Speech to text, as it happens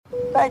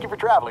Thank you for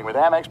traveling with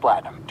Amex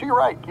Platinum. To your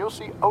right, you'll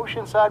see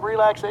oceanside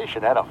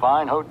relaxation at a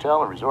fine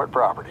hotel and resort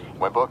property.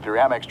 When booked through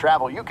Amex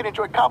Travel, you can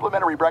enjoy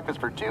complimentary breakfast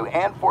for 2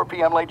 and 4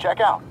 p.m. late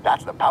checkout.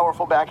 That's the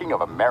powerful backing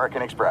of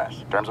American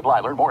Express. Terms apply.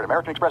 Learn more at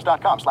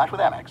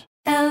americanexpress.com/withAmex.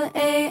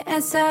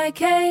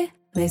 LASIK,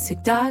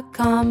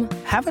 LASIK.com.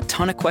 Have a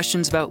ton of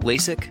questions about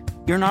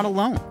LASIK? You're not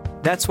alone.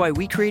 That's why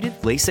we created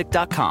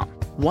LASIK.com.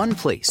 One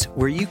place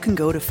where you can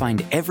go to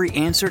find every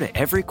answer to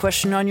every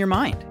question on your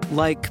mind.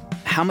 Like,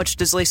 how much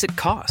does LASIK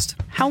cost?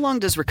 How long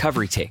does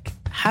recovery take?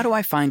 How do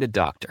I find a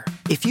doctor?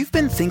 If you've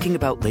been thinking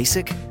about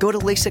LASIK, go to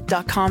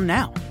LASIK.com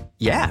now.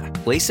 Yeah,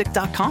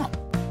 LASIK.com.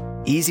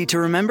 Easy to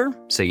remember,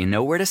 so you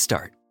know where to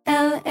start.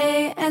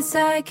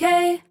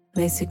 LASIK,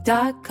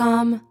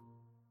 LASIK.com.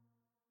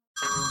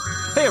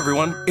 Hey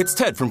everyone, it's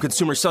Ted from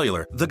Consumer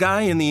Cellular, the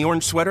guy in the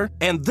orange sweater,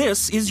 and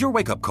this is your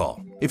wake-up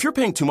call. If you're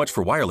paying too much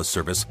for wireless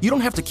service, you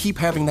don't have to keep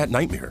having that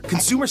nightmare.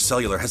 Consumer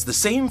Cellular has the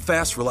same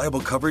fast, reliable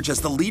coverage as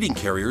the leading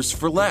carriers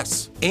for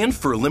less. And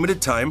for a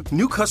limited time,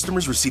 new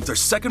customers receive their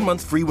second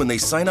month free when they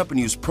sign up and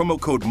use promo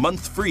code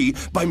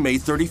MONTHFREE by May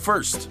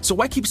 31st. So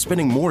why keep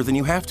spending more than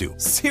you have to?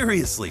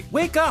 Seriously,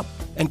 wake up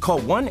and call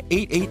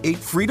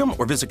 1-888-FREEDOM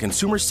or visit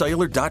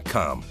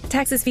consumercellular.com.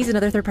 Taxes, fees, and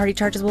other third-party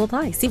charges will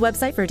apply. See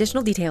website for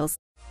additional details.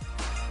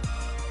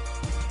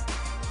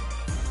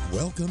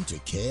 Welcome to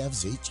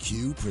Cavs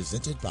HQ,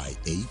 presented by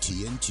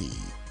AT&T.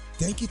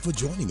 Thank you for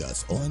joining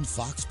us on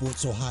Fox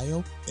Sports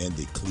Ohio and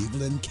the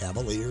Cleveland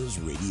Cavaliers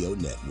Radio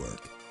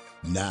Network.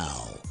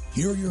 Now,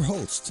 here are your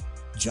hosts,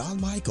 John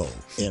Michael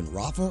and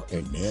Rafa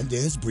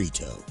Hernandez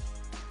Brito.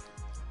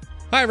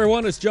 Hi,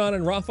 everyone. It's John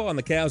and Rafa on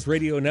the Cavs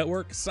Radio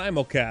Network,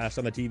 simulcast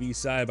on the TV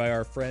side by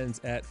our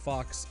friends at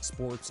Fox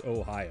Sports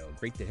Ohio.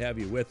 Great to have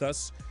you with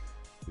us.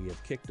 We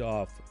have kicked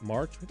off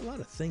March with a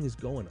lot of things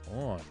going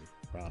on,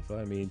 Rafa.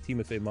 I mean,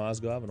 Timofey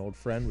Mozgov, an old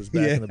friend, was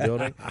back in the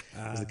building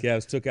as the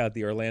Cavs took out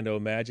the Orlando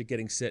Magic,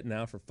 getting set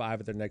now for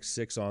 5 of their next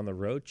 6 on the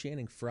road.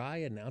 Channing Frye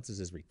announces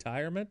his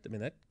retirement. I mean,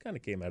 that kind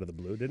of came out of the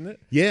blue, didn't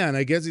it? Yeah, and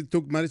I guess it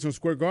took Madison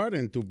Square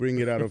Garden to bring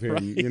it out of him,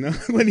 Right. you know,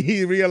 when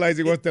he realized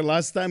it was the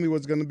last time he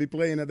was going to be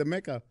playing at the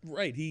Mecca.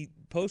 Right. He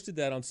posted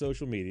that on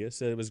social media,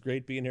 said it was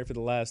great being here for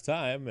the last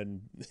time,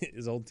 and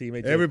his old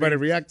teammate. Everybody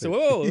reacted. So,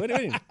 whoa, what do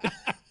you mean?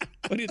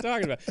 What are you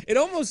talking about? It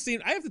almost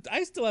seemed,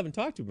 I still haven't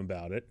talked to him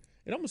about it.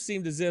 It almost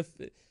seemed as if,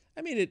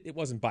 I mean, it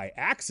wasn't by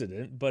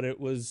accident, but it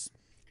was,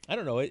 I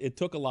don't know, it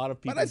took a lot of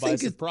people by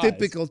surprise. But I think it's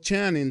typical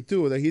Channing,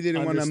 too, that he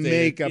didn't want to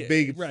make a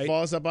big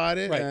fuss about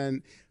it.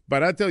 Right.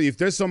 But I tell you, if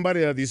there's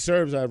somebody that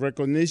deserves a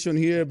recognition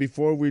here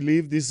before we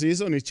leave this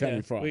season, it's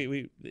Channing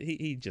Frye.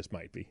 He just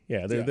might be.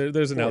 Yeah,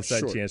 there's an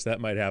outside chance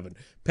that might happen.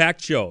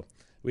 Packed show.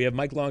 We have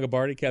Mike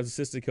Longobardi, Cavs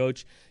assistant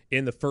coach,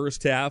 in the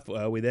first half.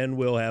 We then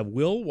will have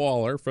Will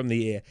Waller from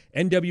the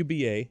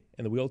NWBA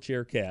and the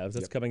Wheelchair Cavs.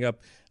 That's coming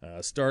up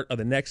start of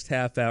the next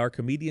half hour.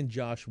 Comedian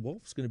Josh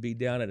Wolf's going to be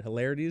down at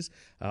Hilarities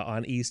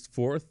on East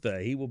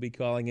 4th. He will be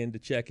calling in to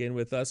check in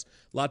with us.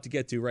 A lot to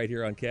get to right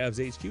here on Cavs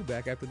HQ.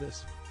 Back after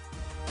this.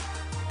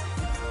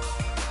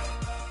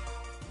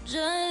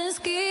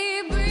 Just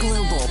keep breathing.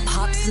 Global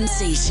pop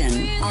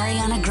sensation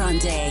Ariana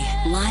Grande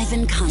live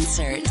in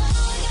concert.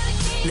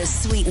 The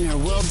Sweetener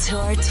World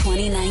Tour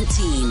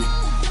 2019.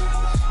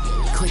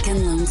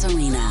 Quicken Loans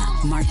Arena,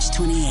 March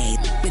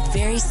 28th, with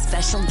very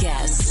special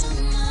guests.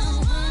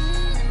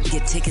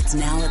 Get tickets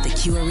now at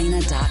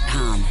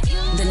theqarena.com.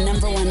 The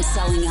 #1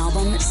 selling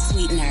album,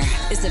 Sweetener,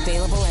 is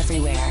available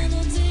everywhere.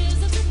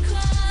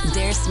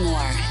 There's more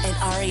at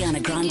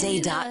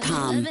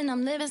arianagrande.com.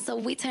 I'm living, so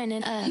we turn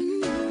it up.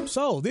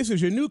 So, this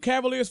is your new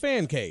Cavaliers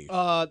fan cave.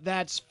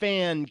 That's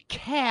Fan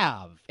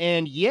Cav.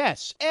 And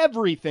yes,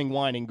 everything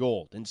wine and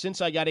gold. And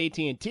since I got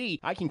AT&T,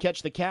 I can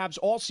catch the Cavs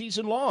all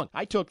season long.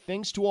 I took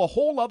things to a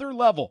whole other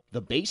level,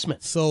 the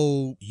basement.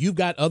 So, you've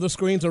got other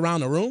screens around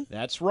the room?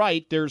 That's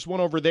right. There's one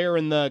over there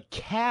in the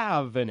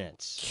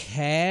cabinets.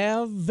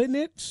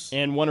 Cabinets?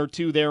 And 1 or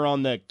 2 there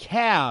on the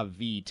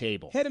Cav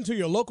table. Head into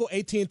your local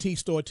AT&T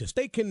store to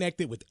stay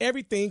connected with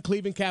everything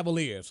Cleveland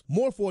Cavaliers.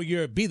 More for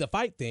your Be the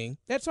Fight thing.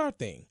 That's our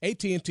thing.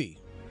 AT&T.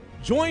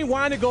 Join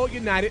Wine and Gold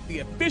United, the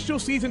official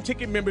season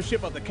ticket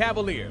membership of the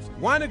Cavaliers.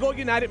 Wine and Gold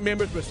United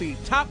members receive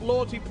top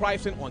loyalty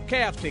pricing on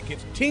Cavs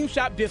tickets, team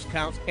shop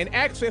discounts, and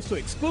access to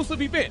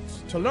exclusive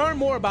events. To learn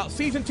more about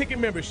season ticket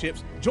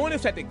memberships, join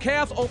us at the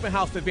Cavs Open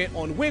House event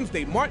on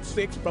Wednesday, March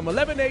 6th from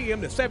 11 a.m.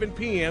 to 7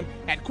 p.m.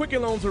 at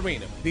Quicken Loans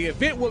Arena. The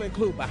event will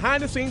include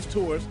behind-the-scenes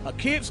tours, a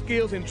kids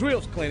skills and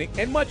drills clinic,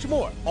 and much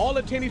more. All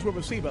attendees will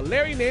receive a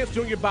Larry Nance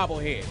Jr.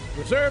 bobblehead.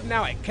 Reserve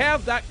now at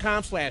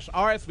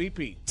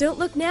Cavs.com/RSVP. Don't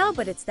look now,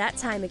 but it's that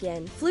time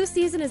again. Flu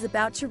season is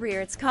about to rear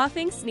its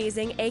coughing,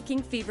 sneezing,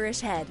 aching, feverish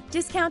head.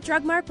 Discount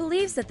Drug Mart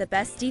believes that the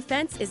best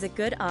defense is a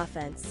good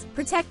offense.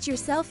 Protect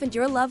yourself and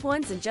your loved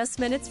ones in just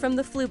minutes from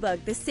the flu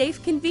bug the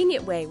safe,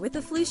 convenient way with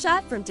a flu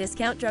shot from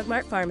Discount Drug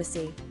Mart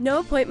Pharmacy. No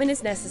appointment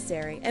is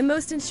necessary, and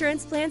most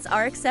insurance plans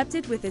are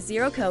accepted with a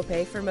zero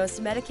copay for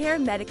most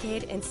Medicare,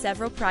 Medicaid, and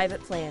several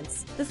private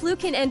plans. The flu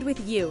can end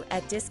with you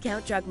at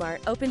Discount Drug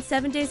Mart, open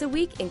 7 days a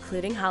week,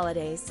 including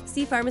holidays.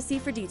 See pharmacy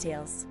for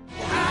details.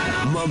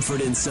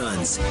 Mumford &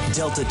 Sons,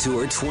 Delta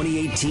Tour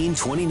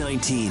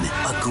 2018-2019,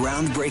 a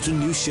groundbreaking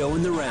new show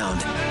in the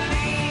round.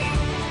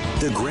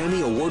 The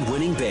Grammy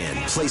Award-winning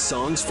band plays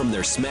songs from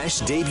their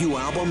smash debut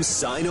album,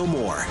 Sigh No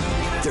More.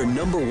 Their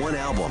 #1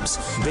 albums,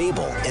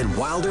 Babel and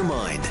Wilder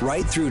Mind,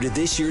 right through to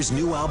this year's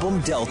new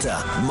album,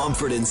 Delta.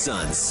 Mumford &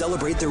 Sons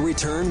celebrate their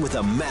return with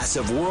a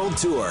massive world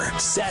tour.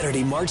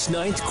 Saturday, March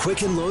 9th,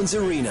 Quicken Loans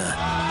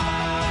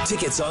Arena.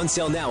 Tickets on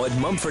sale now at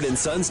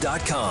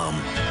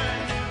mumfordandsons.com.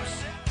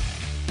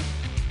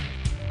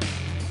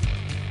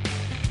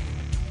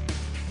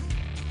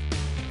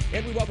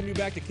 And we welcome you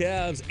back to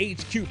Cavs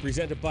HQ,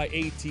 presented by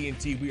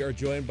AT&T. We are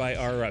joined by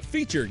our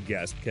featured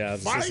guest, Cavs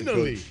assistant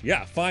Finally. coach.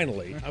 Yeah,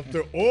 finally.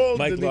 After all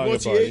Mike the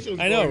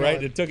negotiations I know, going right?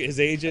 on. It took his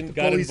agent,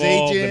 got Police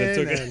involved,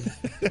 agent and it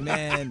took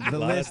Man, the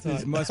list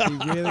must be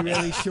really,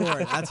 really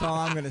short. That's all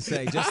I'm going to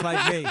say, just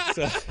like me.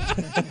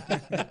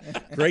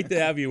 Great to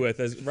have you with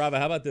us. Rava,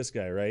 how about this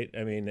guy, right?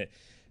 I mean,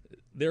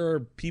 there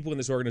are people in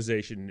this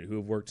organization who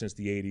have worked since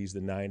the 80s,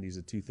 the 90s,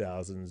 the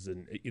 2000s,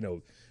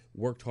 and,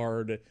 worked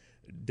hard,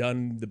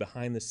 done the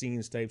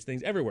behind-the-scenes types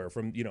things everywhere,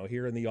 from,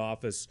 here in the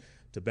office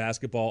to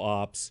basketball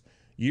ops,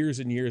 years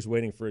and years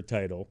waiting for a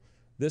title.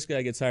 This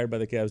guy gets hired by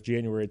the Cavs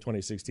January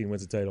 2016,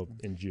 wins the title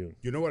in June.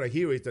 You know what I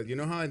hear is that,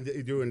 how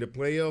during the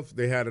playoff,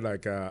 they had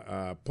like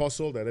a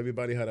puzzle that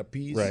everybody had a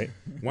piece. Right.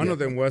 One of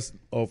them was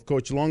of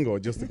Coach Longo,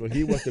 just because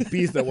he was the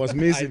piece that was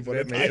missing for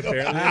the title.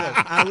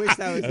 I wish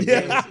that was the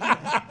case.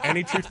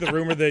 Any truth to the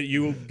rumor that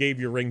you gave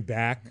your ring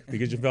back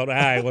because you felt,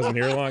 I wasn't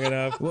here long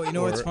enough? Well,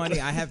 what's funny?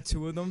 I have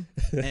 2 of them,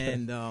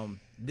 and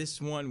this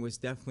one was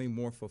definitely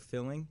more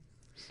fulfilling.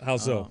 How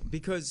so?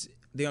 Because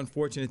the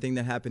unfortunate thing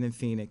that happened in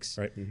Phoenix,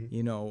 right?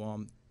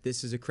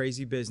 This is a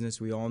crazy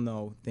business. We all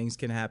know things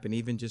can happen.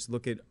 Even just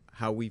look at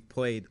how we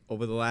played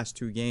over the last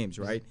 2 games,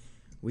 right?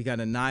 We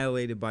got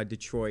annihilated by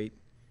Detroit.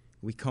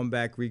 We come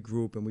back,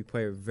 regroup, and we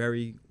play a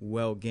very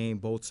well game,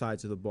 both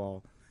sides of the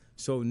ball.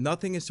 So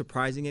nothing is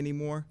surprising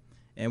anymore.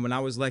 And when I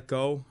was let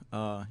go,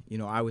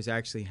 I was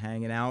actually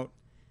hanging out,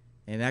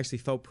 and it actually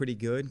felt pretty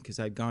good because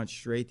I'd gone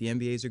straight. The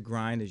NBA is a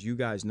grind, as you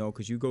guys know,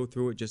 because you go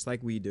through it just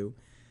like we do.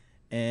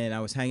 And I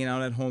was hanging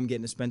out at home,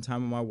 getting to spend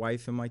time with my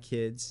wife and my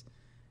kids.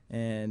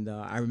 And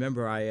I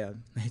remember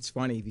it's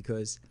funny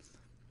because,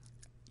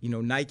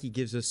 Nike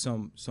gives us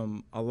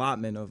some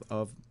allotment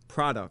of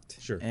product.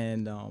 Sure.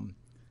 And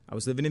I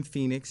was living in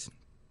Phoenix,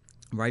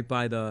 right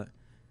by the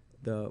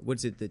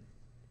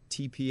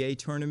TPA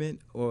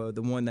tournament, or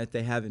the one that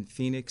they have in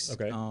Phoenix.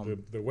 Okay.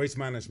 The waste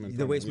management.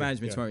 The waste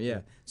management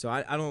tournament. Yeah. So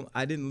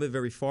I didn't live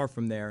very far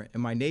from there,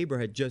 and my neighbor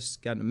had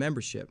just gotten a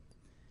membership.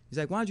 He's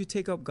like, "Why don't you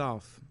take up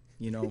golf?"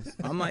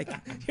 I'm like,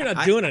 you're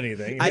not doing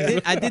anything.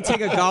 I did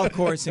take a golf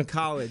course in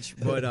college,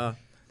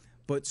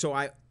 but so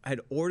I had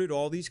ordered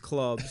all these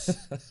clubs,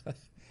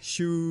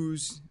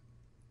 shoes,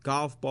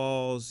 golf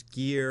balls,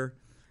 gear,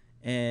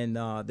 and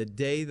the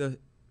day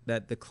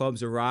that the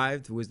clubs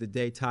arrived was the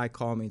day Ty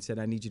called me and said,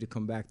 "I need you to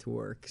come back to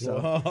work."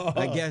 So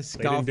I guess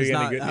golf is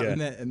not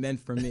meant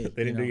for me.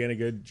 They didn't do you any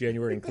good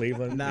January in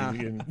Cleveland? Nah.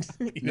 You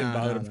didn't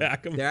bother to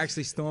pack them? They're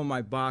actually still in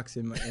my box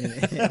in my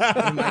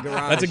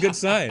garage. That's a good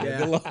sign.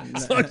 Yeah.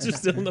 As long as they're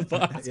still in the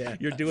box, Yeah.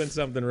 You're doing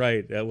something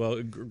right.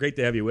 Well, great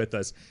to have you with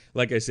us.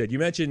 Like I said, you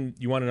mentioned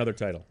you won another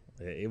title.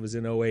 It was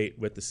in 2008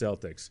 with the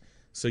Celtics.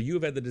 So you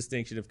have had the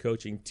distinction of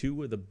coaching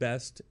 2 of the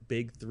best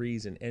big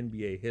threes in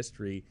NBA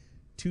history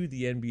to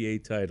the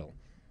NBA title.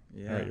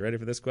 Yeah. All right, you ready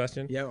for this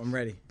question? Yeah, I'm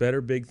ready.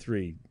 Better big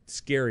 3,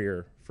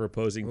 scarier for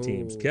opposing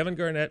teams. Kevin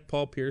Garnett,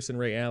 Paul Pierce, and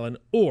Ray Allen,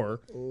 or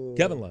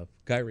Kevin Love,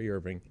 Kyrie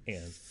Irving,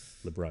 and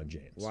LeBron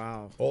James.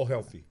 Wow. All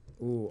healthy.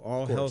 Ooh,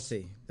 all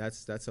healthy.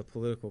 That's a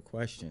political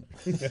question.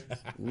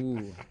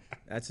 Ooh,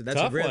 that's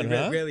Tough a really, one,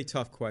 huh? really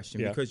tough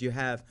question, Yeah. because you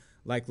have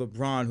like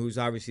LeBron, who's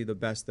obviously the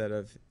best out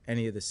of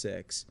any of the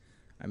 6.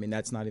 I mean,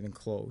 that's not even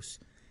close.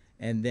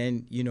 And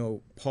then,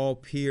 Paul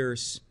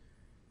Pierce,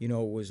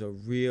 was a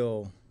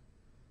real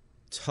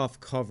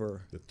tough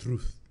cover. The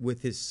truth.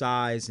 With his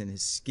size and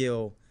his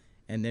skill.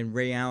 And then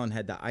Ray Allen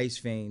had the ice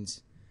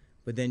veins.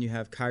 But then you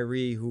have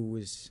Kyrie, who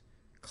was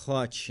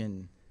clutch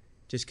and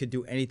just could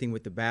do anything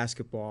with the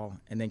basketball.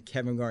 And then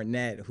Kevin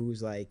Garnett,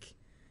 who's like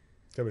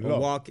Kevin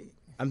Love.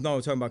 I'm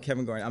not talking about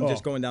Kevin Garnett. I'm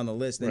just going down the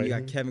list. Then Right. you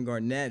got Kevin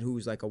Garnett,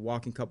 who's like a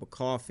walking cup of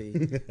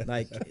coffee,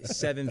 like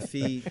 7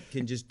 feet,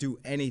 can just do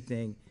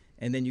anything.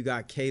 And then you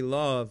got K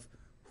Love,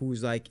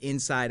 who's like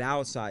inside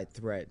outside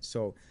threat.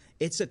 So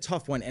it's a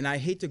tough one, and I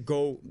hate to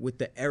go with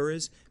the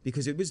eras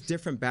because it was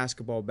different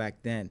basketball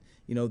back then.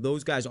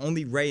 Those guys,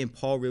 only Ray and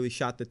Paul really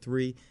shot the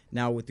 3.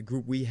 Now with the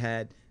group we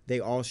had, they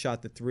all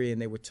shot the 3,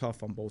 and they were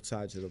tough on both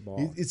sides of the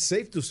ball. It's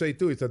safe to say,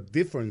 too, it's a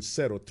different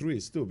set of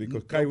threes, too,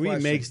 because Kyrie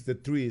question. makes the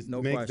threes,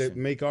 No make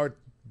question. our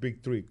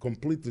big 3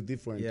 completely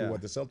different Yeah. to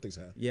what the Celtics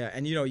have. Yeah,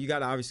 and you got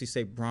to obviously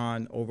say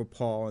Bron over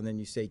Paul, and then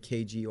you say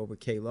KG over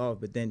K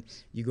Love, but then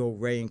you go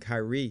Ray and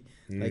Kyrie.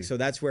 So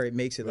that's where it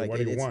makes it Well, like what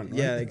do you it's, want, right?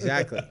 Yeah,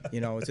 exactly.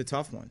 It's a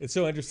tough one. It's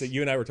so interesting.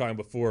 You and I were talking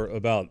before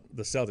about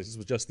the Celtics. This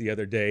was just the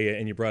other day,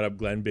 and you brought up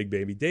Glenn Big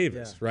Baby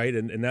Davis, Yeah. right?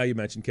 And now you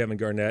mentioned Kevin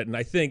Garnett. And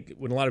I think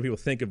when a lot of people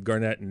think of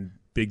Garnett and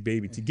Big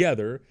Baby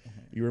together,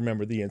 You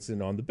remember the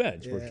incident on the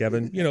bench where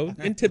Kevin,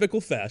 in typical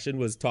fashion,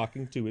 was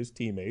talking to his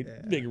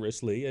teammate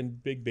vigorously,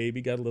 and Big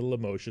Baby got a little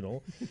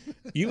emotional.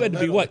 You had to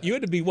be what? You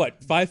had to be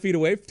what? 5 feet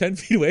away, 10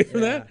 feet away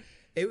from that?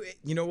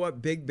 You know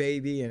what? Big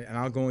Baby, and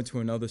I'll go into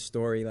another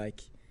story.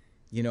 Like,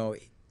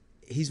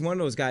 he's one of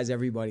those guys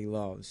everybody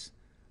loves,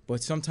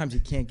 but sometimes he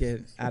can't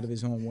get out of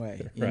his own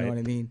way. You know what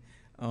I mean?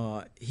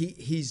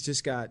 He's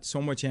just got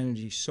so much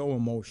energy, so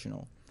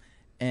emotional,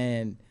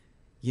 and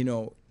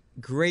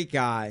great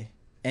guy.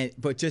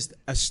 But just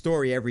a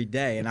story every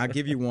day, and I'll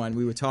give you one.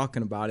 We were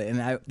talking about it,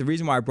 and the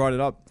reason why I brought it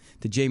up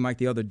to J. Mike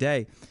the other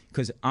day,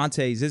 because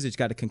Ante Zizic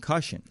got a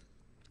concussion,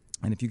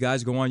 and if you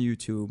guys go on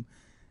YouTube,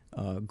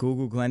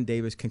 Google Glenn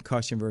Davis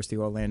concussion versus the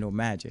Orlando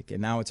Magic,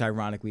 and now it's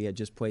ironic we had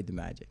just played the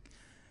Magic.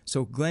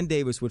 So Glenn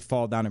Davis would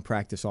fall down in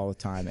practice all the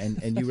time,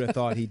 and you would have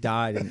thought he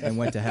died and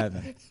went to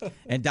heaven.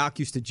 And Doc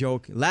used to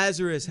joke,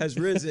 Lazarus has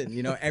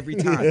risen, every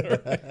time.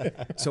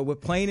 So we're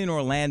playing in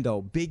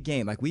Orlando, big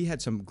game. Like, we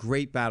had some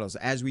great battles,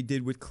 as we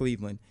did with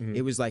Cleveland. Mm-hmm.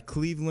 It was like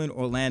Cleveland,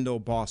 Orlando,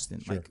 Boston.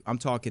 Sure. Like, I'm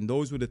talking,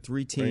 those were the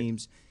three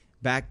teams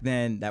back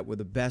then that were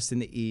the best in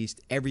the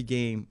East. Every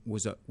game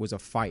was a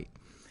fight.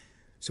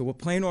 So we're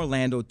playing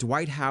Orlando.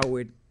 Dwight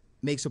Howard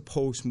makes a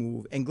post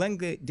move, and Glenn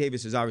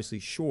Davis is obviously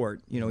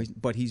short,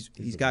 but he's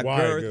got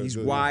girth, he's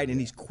wide, and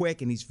he's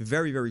quick, and he's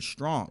very, very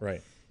strong.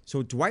 Right.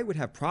 So Dwight would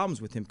have problems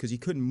with him because he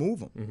couldn't move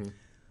him. Mm-hmm.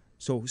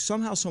 So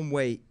somehow, some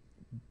way,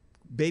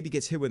 Baby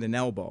gets hit with an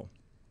elbow,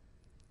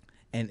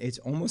 and it's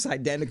almost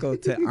identical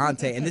to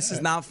Ante. And this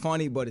is not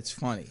funny, but it's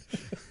funny.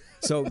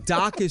 So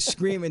Doc is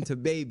screaming to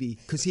Baby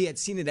because he had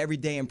seen it every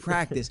day in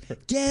practice.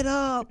 Get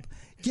up,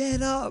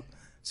 get up.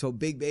 So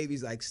Big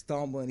Baby's like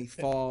stumbling, he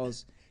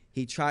falls.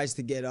 He tries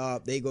to get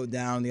up. They go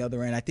down the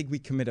other end. I think we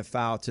commit a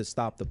foul to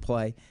stop the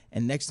play.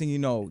 And next thing you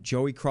know,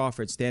 Joey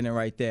Crawford standing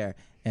right there.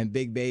 And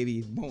Big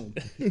Baby, boom,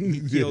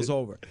 he keels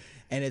over.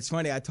 And it's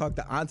funny, I talked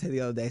to Ante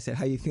the other day. I said,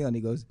 how you feeling?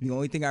 He goes, the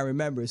only thing I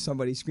remember is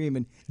somebody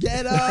screaming,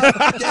 get up,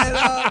 get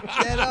up,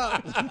 get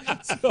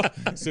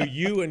up. So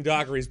you and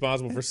Doc are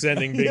responsible for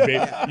sending Big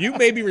Baby. You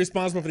may be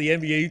responsible for the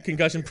NBA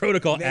concussion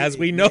protocol as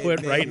we know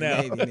it right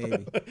now.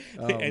 Maybe.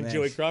 Oh, and man.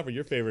 Joey Crawford,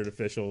 your favorite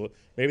official,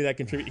 maybe that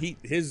contributed.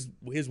 His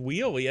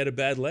wheel, he had a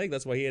bad leg.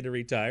 That's why he had to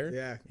retire.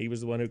 Yeah. He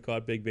was the one who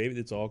caught Big Baby.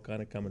 It's all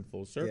kind of coming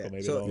full circle. Yeah.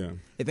 Maybe So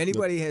if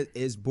anybody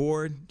is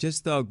bored,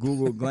 just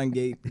Google Glenn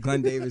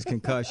Davis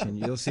concussion.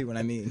 You'll see what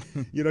I mean.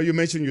 You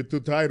mentioned your two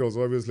titles,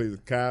 obviously the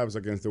Cavs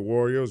against the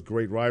Warriors,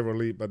 great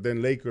rivalry, but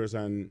then Lakers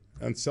and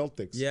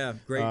Celtics. Yeah,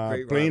 great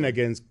playing rivalry.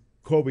 against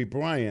Kobe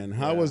Bryant.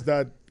 How was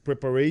that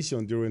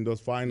preparation during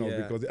those finals?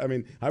 Yeah. Because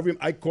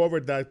I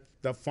covered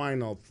that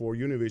final for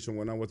Univision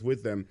when I was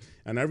with them,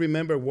 and I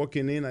remember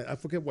walking in. I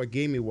forget what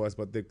game it was,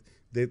 but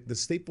the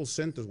Staples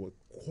Centers were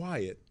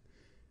quiet,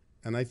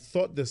 and I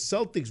thought the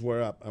Celtics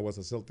were up. I was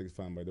a Celtics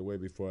fan, by the way,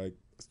 before I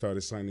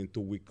started signing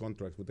 2-week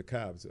contracts with the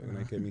Cavs, and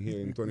I came in here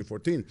in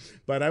 2014.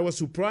 But I was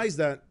surprised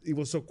that it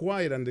was so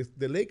quiet, and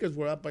the Lakers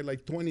were up by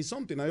like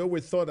 20-something. I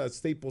always thought at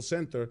Staples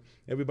Center,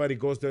 everybody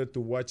goes there to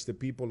watch the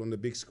people on the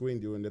big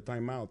screen during the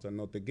timeouts and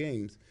not the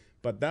games.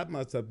 But that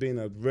must have been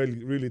a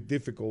really, really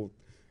difficult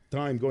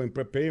time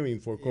preparing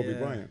for Kobe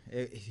Bryant.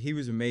 He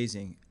was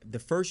amazing. The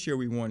first year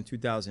we won in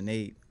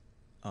 2008,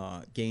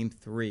 Game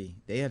 3,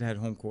 they had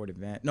home court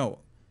advantage. No,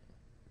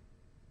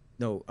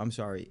 I'm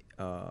sorry.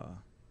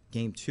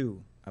 Game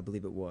 2, I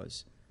believe it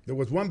was. There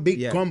was one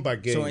big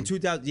comeback game. So in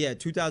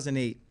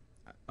 2008,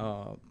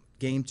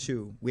 Game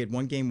 2, we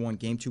had Game 1,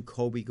 Game 2,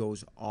 Kobe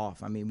goes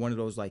off. I mean, one of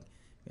those like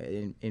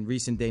in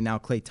recent day now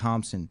Klay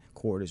Thompson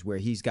quarters where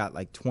he's got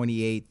like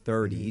 28,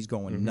 30. He's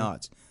going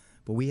nuts.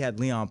 But we had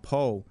Leon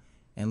Poe,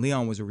 and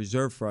Leon was a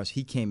reserve for us.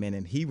 He came in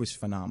and he was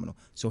phenomenal.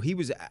 So he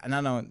was, and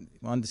I don't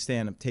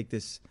understand, take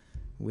this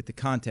with the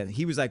content.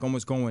 He was like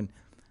almost going.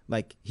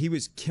 Like, he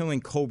was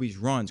killing Kobe's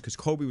runs because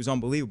Kobe was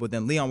unbelievable.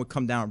 Then Leon would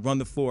come down, run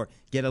the floor,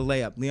 get a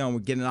layup. Leon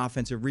would get an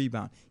offensive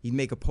rebound. He'd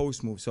make a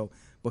post move.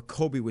 But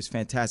Kobe was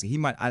fantastic.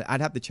 I'd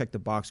have to check the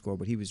box score,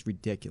 but he was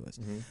ridiculous.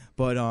 Mm-hmm.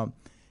 But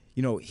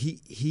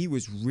he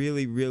was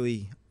really,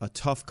 really a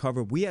tough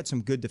cover. We had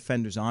some good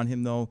defenders on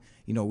him, though.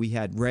 We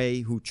had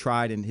Ray, who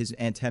tried, and his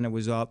antenna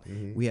was up.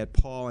 Mm-hmm. We had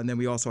Paul, and then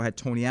we also had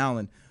Tony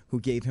Allen, who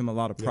gave him a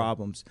lot of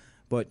problems.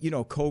 But,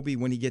 Kobe,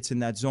 when he gets in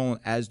that zone,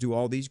 as do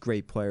all these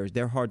great players,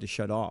 they're hard to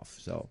shut off.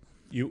 So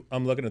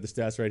I'm looking at the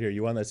stats right here.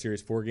 You won that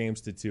series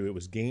 4-2. It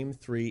was Game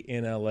 3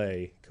 in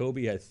L.A.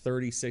 Kobe had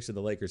 36 of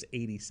the Lakers,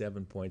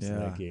 87 points in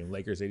that game.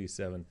 Lakers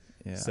 87,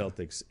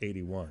 Celtics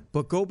 81.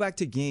 But go back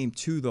to Game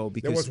 2, though.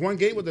 Because there was one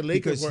game where the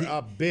Lakers were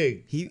up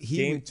big.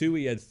 Game 2,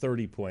 he had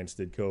 30 points,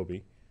 did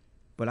Kobe.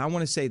 But I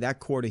want to say that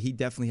quarter, he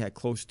definitely had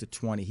close to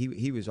 20.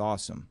 He was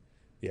awesome.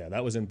 Yeah,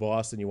 that was in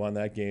Boston. You won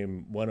that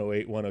game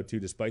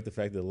 108-102, despite the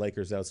fact that the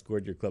Lakers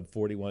outscored your club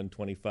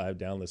 41-25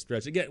 down the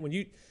stretch. Again,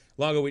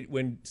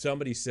 when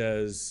somebody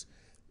says,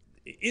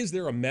 is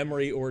there a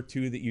memory or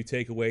two that you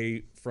take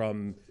away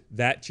from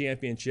that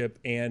championship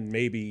and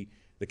maybe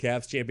the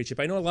Cavs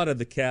championship? I know a lot of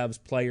the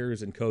Cavs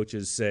players and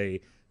coaches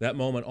say that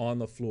moment on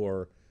the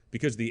floor,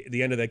 because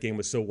the end of that game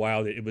was so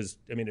wild. It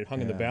hung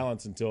in the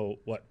balance until,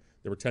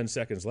 there were 10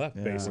 seconds left,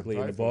 Yeah. basically,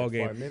 in the 5 ball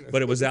game. minutes.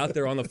 But it was out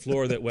there on the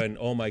floor that when,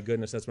 oh, my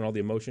goodness, that's when all the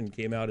emotion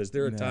came out. Is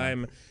there a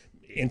time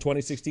in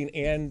 2016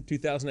 and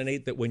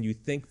 2008 that when you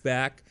think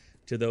back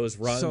to those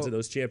runs and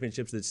those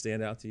championships that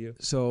stand out to you?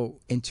 So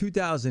in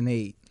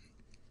 2008,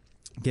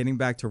 getting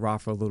back to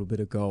Rafa a little bit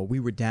ago,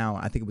 we were down,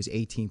 I think it was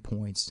 18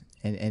 points.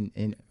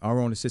 And our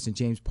own assistant,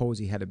 James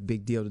Posey, had a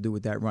big deal to do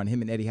with that run.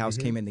 Him and Eddie House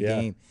came in the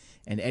game,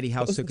 and Eddie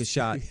House took a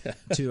shot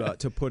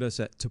to put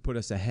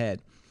us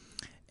ahead.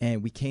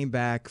 And we came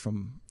back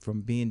from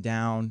being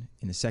down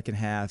in the second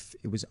half.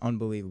 It was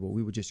unbelievable.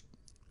 We were just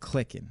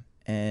clicking.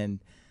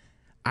 And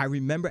I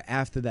remember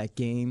after that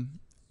game,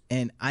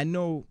 and I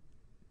know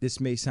this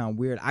may sound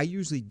weird, I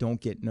usually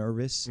don't get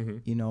nervous,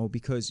 you know,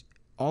 because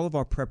all of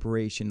our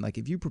preparation, like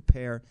if you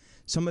prepare,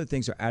 some of the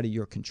things are out of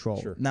your control.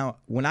 Sure. Now,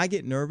 when I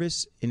get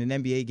nervous in an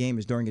NBA game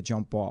is during a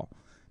jump ball.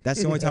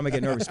 That's the only time I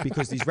get nervous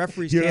because these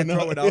referees can't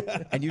throw it up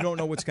and you don't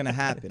know what's going to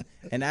happen.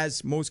 And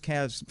as most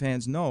Cavs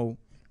fans know,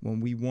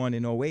 when we won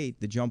in 2008,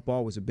 the jump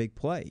ball was a big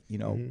play. You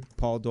know,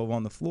 Paul dove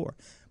on the floor.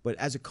 But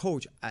as a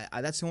coach,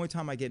 that's the only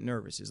time I get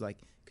nervous is like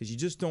because you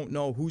just don't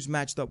know who's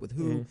matched up with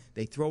who.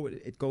 They throw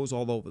it. It goes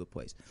all over the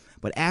place.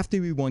 But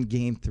after we won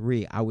Game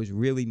 3, I was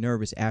really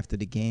nervous after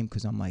the game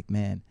because I'm like,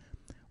 man,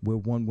 we're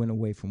one win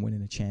away from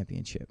winning a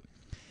championship.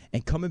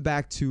 And coming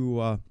back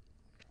to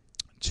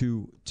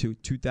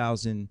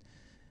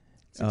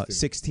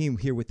 2016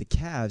 here with the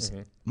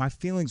Cavs, my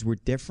feelings were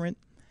different.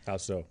 How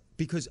so?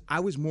 Because I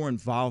was more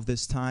involved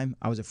this time.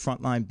 I was a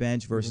frontline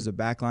bench versus a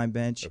backline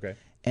bench. Okay.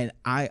 And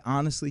I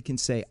honestly can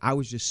say I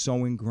was just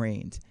so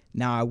ingrained.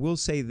 Now, I will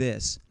say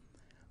this.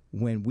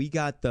 When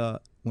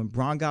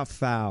Bron got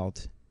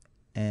fouled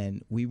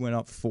and we went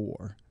up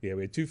 4. Yeah,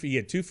 we had he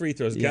had 2 free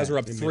throws. The guys were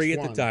up 3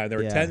 at the time. There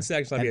were 10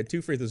 seconds left. He had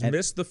 2 free throws.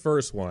 Missed the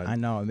first one. I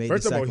know.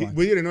 First of all,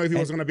 we didn't know if he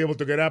was going to be able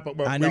to get up.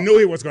 But I we know. knew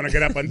he was going to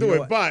get up and do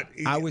it. But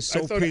I was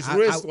so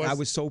I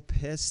was so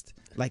pissed.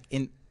 Like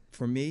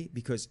for me,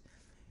 because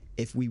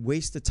if we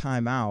waste a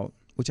timeout,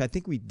 which I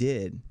think we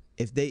did,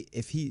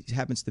 if he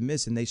happens to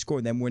miss and they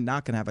score, then we're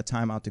not going to have a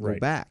timeout to go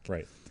back.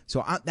 Right.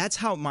 So that's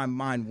how my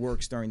mind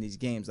works during these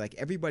games. Like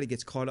everybody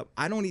gets caught up.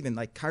 I don't even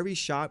like Kyrie's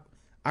shot.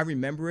 I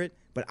remember it,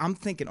 but I'm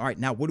thinking, all right,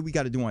 now what do we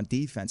got to do on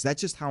defense? That's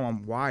just how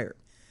I'm wired.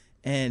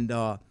 And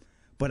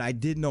but I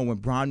did know when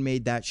Bron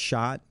made that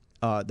shot,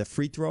 the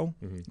free throw,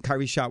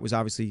 Kyrie's shot was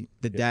obviously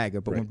the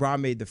dagger. But when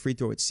Bron made the free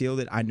throw, it sealed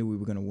it. I knew we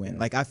were going to win.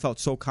 Like I felt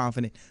so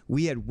confident.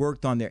 We had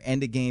worked on their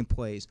end of game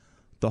plays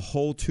the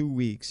whole 2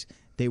 weeks.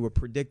 They were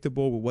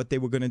predictable with what they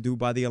were going to do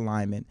by the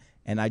alignment,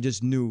 and I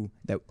just knew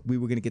that we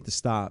were going to get the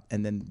stop.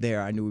 And then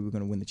I knew we were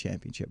going to win the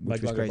championship,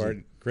 which was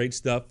crazy. Great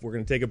stuff. We're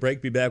going to take a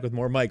break. Be back with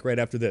more Mike right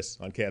after this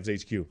on Cavs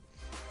HQ.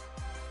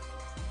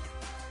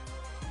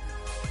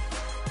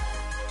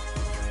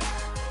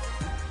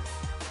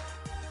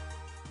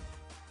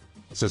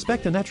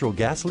 Suspect a natural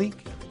gas leak?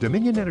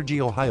 Dominion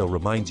Energy Ohio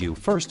reminds you,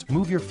 first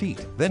move your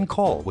feet, then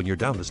call when you're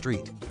down the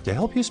street. To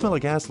help you smell a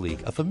gas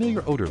leak, a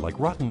familiar odor like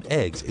rotten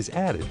eggs is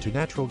added to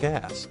natural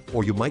gas.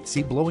 Or you might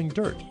see blowing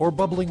dirt or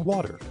bubbling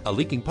water. A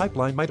leaking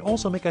pipeline might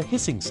also make a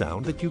hissing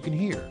sound that you can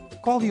hear.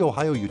 Call the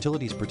Ohio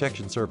Utilities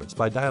Protection Service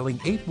by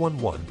dialing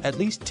 811 at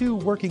least 2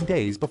 working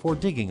days before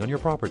digging on your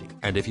property.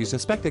 And if you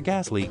suspect a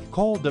gas leak,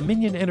 call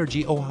Dominion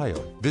Energy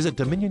Ohio. Visit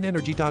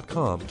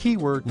dominionenergy.com,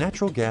 keyword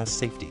natural gas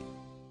safety.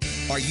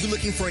 Are you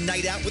looking for a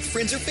night out with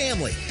friends or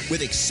family?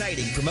 With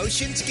exciting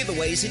promotions,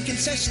 giveaways, and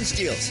concession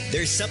deals,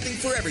 there's something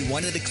for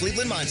everyone at a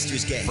Cleveland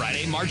Monsters game.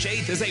 Friday, March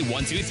 8th is a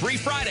 1-2-3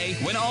 Friday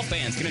when all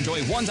fans can enjoy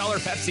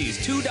 $1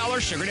 Pepsis, $2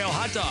 Sugardale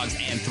hot dogs,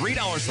 and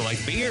 $3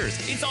 select beers.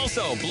 It's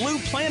also Blue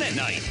Planet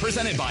Night,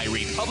 presented by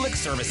Republic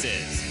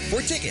Services.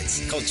 For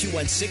tickets, call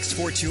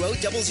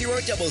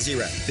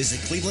 216-420-0000. Visit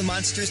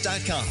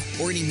clevelandmonsters.com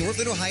or any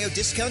Northern Ohio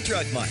Discount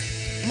Drug Mart.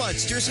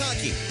 Monsters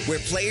Hockey, where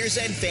players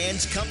and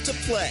fans come to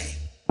play.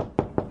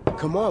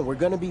 Come on, we're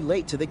gonna be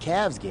late to the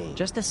Cavs game.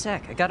 Just a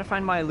sec. I gotta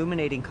find my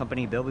illuminating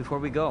company bill before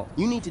we go.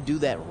 You need to do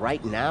that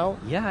right now?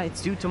 Yeah,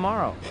 it's due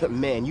tomorrow.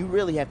 Man, you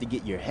really have to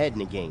get your head in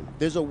the game.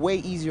 There's a way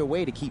easier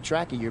way to keep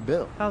track of your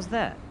bill. How's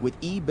that? With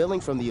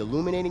e-billing from the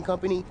illuminating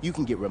company, you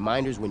can get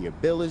reminders when your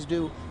bill is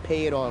due,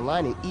 pay it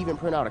online, and even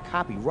print out a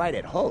copy right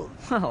at home.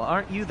 Well,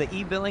 aren't you the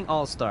e-billing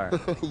all-star?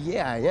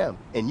 Yeah, I am.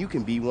 And you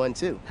can be one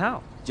too.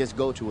 How? Just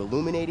go to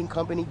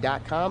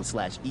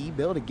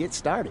illuminatingcompany.com/e-bill to get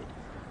started.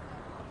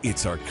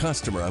 It's our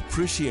customer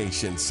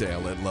appreciation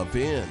sale at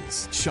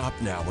Levin's. Shop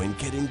now and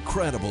get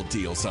incredible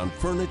deals on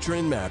furniture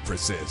and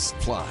mattresses.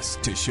 Plus,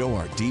 to show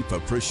our deep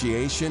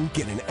appreciation,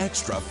 get an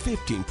extra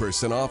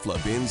 15% off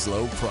Levin's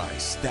low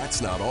price.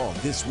 That's not all.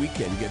 This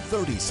weekend, get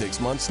 36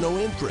 months no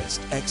interest.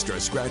 Extra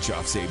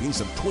scratch-off savings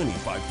of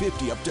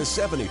 $25.50 up to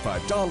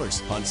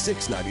 $75 on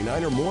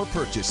 $6.99 or more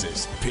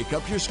purchases. Pick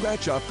up your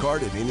scratch-off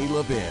card at any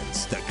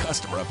Levin's. The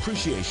customer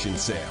appreciation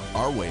sale.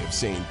 Our way of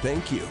saying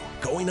thank you.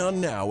 Going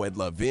on now at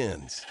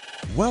Levin's.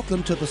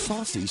 Welcome to the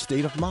saucy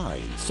state of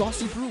mind.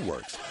 Saucy Brew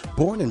Works,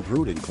 born and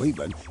brewed in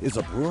Cleveland, is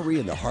a brewery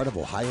in the heart of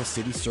Ohio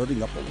City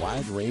serving up a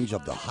wide range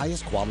of the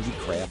highest quality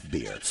craft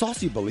beer.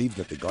 Saucy believes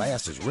that the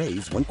glass is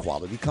raised when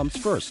quality comes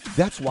first.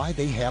 That's why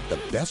they have the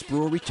best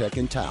brewery tech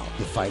in town,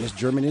 the finest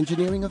German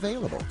engineering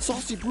available.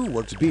 Saucy Brew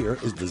Works beer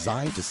is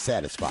designed to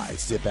satisfy,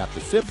 sip after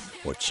sip,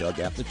 or chug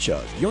after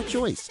chug. Your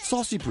choice.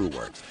 Saucy Brew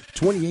Works,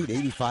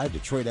 2885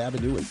 Detroit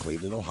Avenue in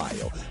Cleveland,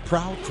 Ohio.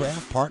 Proud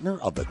craft partner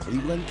of the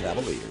Cleveland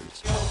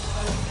Cavaliers.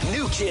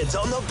 New Kids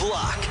on the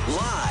Block,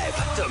 live,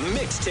 the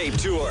Mixtape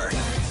Tour.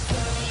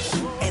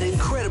 An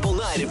incredible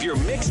night of your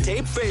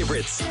mixtape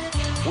favorites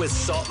with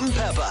Salt and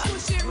Peppa,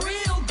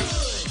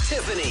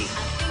 Tiffany,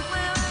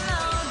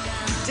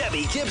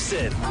 Debbie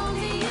Gibson,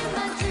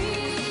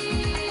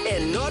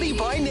 and Naughty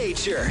by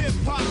Nature.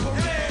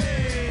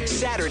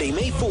 Saturday,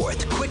 May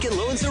 4th, Quicken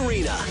Loans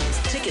Arena.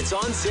 Tickets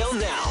on sale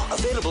now.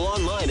 Available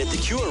online at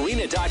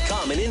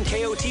theqarena.com and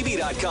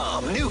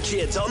nkotv.com. New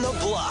Kids on the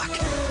Block.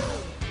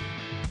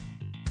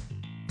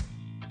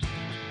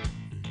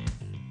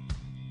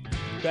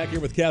 Back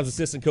here with Cavs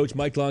assistant coach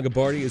Mike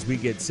Longobardi as we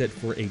get set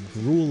for a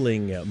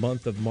grueling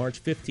month of March.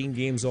 15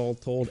 games all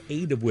told,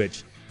 8 of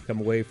which come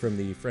away from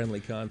the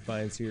friendly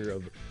confines here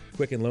of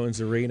Quicken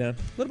Loans Arena. A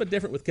little bit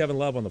different with Kevin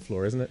Love on the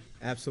floor, isn't it?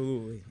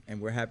 Absolutely, and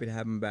we're happy to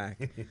have him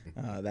back.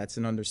 That's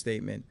an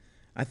understatement.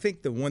 I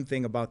think the one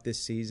thing about this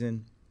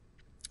season,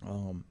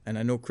 and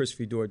I know Chris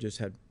Fedor just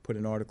had put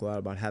an article out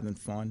about having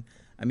fun.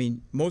 I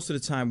mean, most of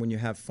the time when you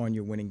have fun,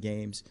 you're winning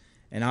games,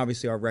 and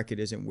obviously our record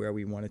isn't where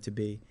we want it to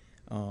be.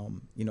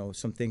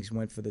 Some things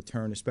went for the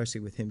turn,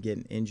 especially with him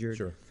getting injured.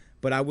 Sure.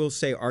 But I will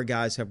say our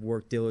guys have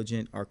worked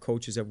diligent, our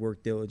coaches have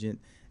worked diligent,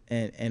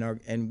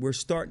 and we're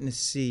starting to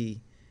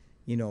see,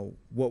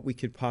 what we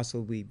could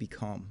possibly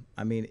become.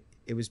 I mean,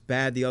 it was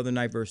bad the other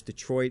night versus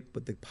Detroit,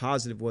 but the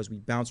positive was we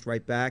bounced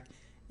right back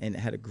and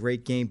had a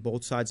great game,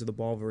 both sides of the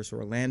ball versus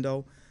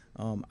Orlando.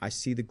 I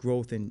see the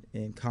growth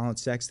in Colin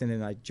Sexton,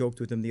 and I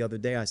joked with him the other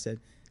day. I said,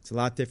 it's a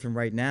lot different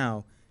right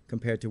now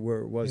compared to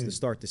where it was to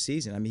start the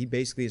season. I mean, he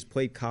basically has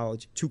played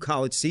two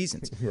college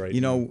seasons. Right.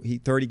 He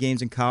 30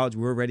 games in college.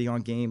 We're already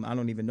on game, I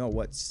don't even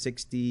know,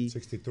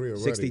 63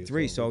 already.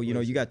 63. So,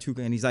 you got 2.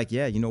 And he's like,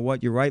 yeah, you know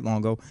what? You're right,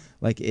 Longo.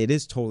 Like, it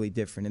is totally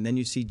different. And then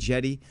you see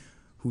Jetty,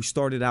 who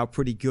started out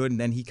pretty good, and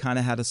then he kind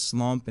of had a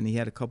slump, and he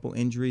had a couple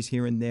injuries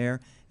here and there.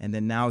 And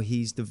then now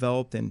he's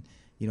developed, and,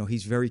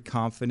 he's very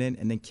confident.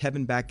 And then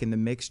Kevin back in the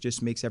mix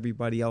just makes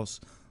everybody else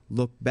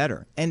look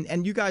better.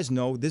 And you guys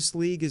know this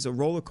league is a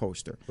roller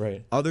coaster.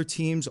 Right. Other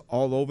teams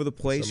all over the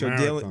place are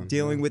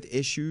dealing with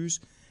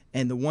issues.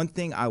 And the one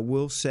thing I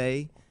will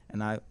say,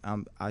 and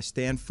I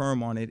stand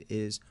firm on it,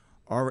 is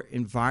our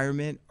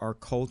environment, our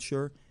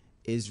culture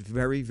is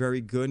very,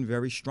 very good and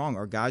very strong.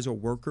 Our guys are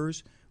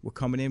workers. We're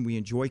coming in. We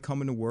enjoy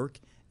coming to work.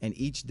 And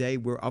each day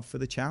we're up for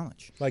the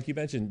challenge. Like you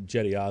mentioned,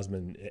 Jetty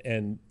Osman,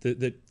 and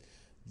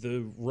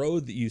the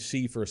road that you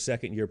see for a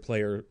second-year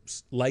player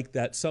like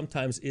that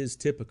sometimes is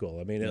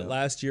typical. I mean,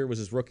 last year was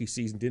his rookie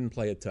season, didn't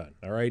play a ton,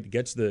 all right?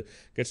 Gets to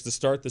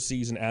start the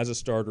season as a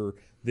starter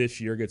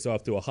this year, gets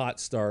off to a hot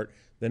start.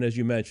 Then, as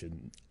you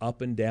mentioned, up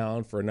and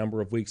down for a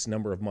number of weeks,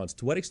 number of months.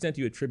 To what extent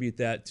do you attribute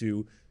that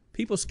to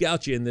people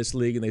scout you in this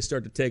league and they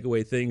start to take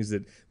away things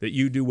that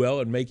you do well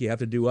and make you have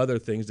to do other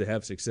things to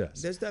have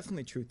success? There's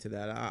definitely truth to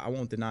that. I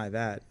won't deny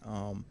that.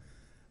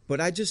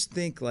 But I just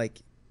think,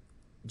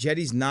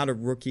 Jetty's not a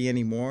rookie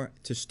anymore.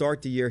 To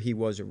start the year, he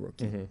was a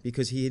rookie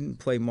because he didn't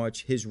play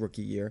much his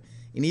rookie year.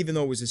 And even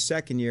though it was his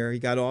second year, he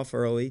got off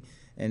early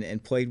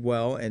and played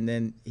well, and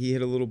then he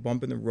hit a little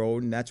bump in the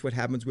road, and that's what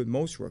happens with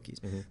most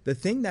rookies. The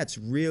thing that's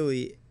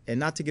really, and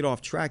not to get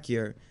off track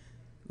here,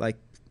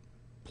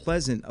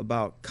 pleasant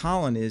about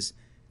Colin is,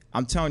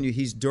 I'm telling you,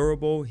 he's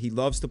durable. He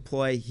loves to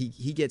play.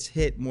 He gets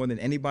hit more than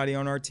anybody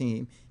on our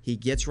team. He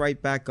gets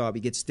right back up.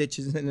 He gets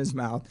stitches in his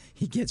mouth.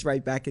 He gets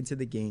right back into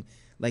the game.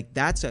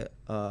 That's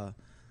a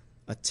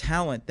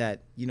talent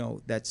that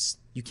that's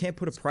you can't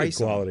put a price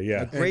quality,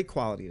 on. A great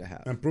quality to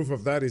have. And proof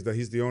of that is that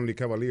he's the only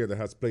Cavalier that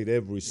has played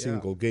every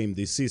single game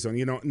this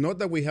season. Not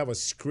that we have a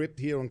script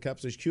here on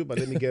Caps HQ, but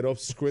let me get off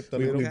script a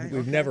little.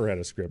 We've never had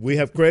a script. We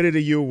have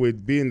credited you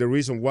with being the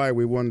reason why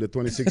we won the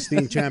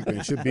 2016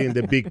 championship, being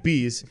the big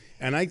piece.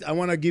 And I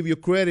want to give you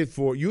credit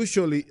for,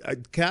 usually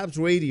Caps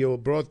radio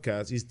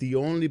broadcast is the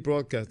only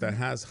broadcast that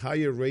has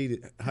higher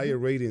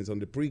ratings on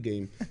the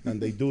pregame than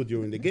they do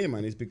during the game,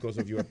 and it's because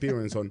of your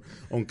appearance on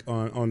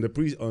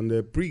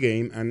the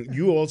pregame, and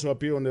you also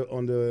appear on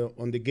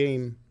the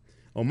game,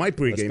 on my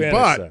pregame.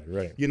 But side,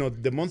 right.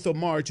 The month of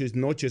March is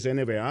Noches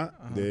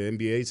NBA. The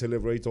NBA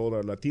celebrates all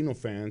our Latino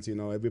fans.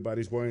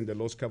 Everybody's wearing the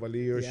Los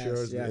Cavaliers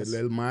shirts, the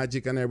El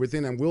Magic and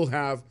everything, and we'll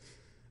have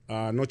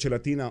Noche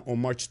Latina on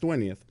March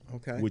 20th,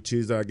 which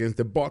is against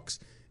the Bucks.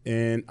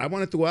 And I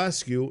wanted to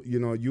ask you,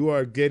 you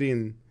are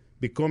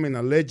becoming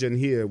a legend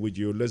here with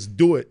your "Let's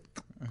Do It"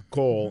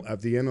 call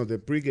at the end of the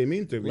pregame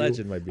interview.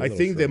 Legend might be. I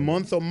think the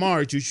month of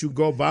March you should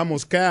go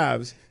 "Vamos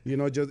Cavs,"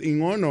 just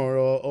in honor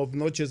of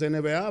Noches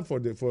NBA for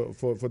the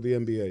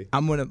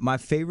NBA. My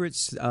favorite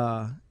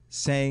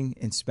saying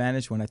in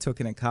Spanish when I took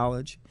it in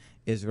college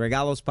is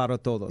regalos para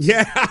todos.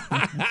 Yeah.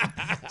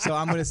 So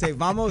I'm going to say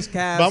vamos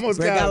Cavs, Vamos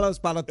regalos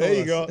Cavs. para todos. There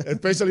you go.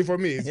 Especially for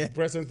me. It's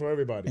present for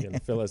everybody. Can you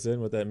fill us in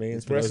what that means?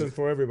 It's present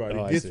for everybody.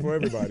 Oh, Gift for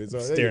everybody. So,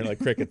 staring like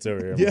crickets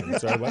over here. Yeah. I'm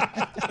sorry, what?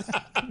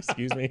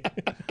 Excuse me.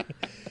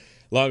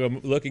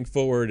 Longo, looking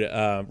forward,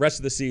 rest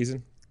of the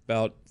season,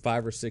 about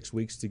 5 or 6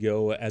 weeks to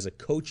go as a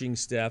coaching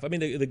staff. I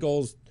mean, the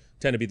goals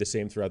tend to be the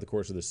same throughout the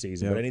course of the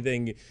season, but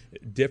anything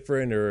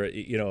different or,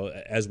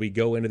 as we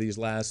go into these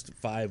last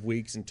 5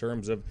 weeks in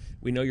terms of,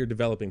 we know you're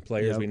developing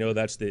players. We know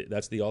that's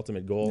the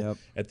ultimate goal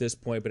at this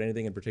point, but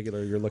anything in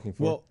particular you're looking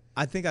for? Well,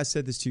 I think I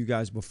said this to you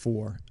guys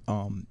before.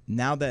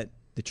 Now that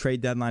the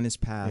trade deadline is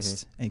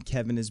passed and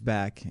Kevin is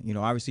back,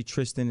 obviously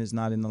Tristan is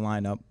not in the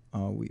lineup.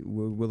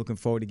 We're looking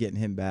forward to getting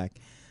him back.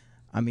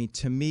 I mean,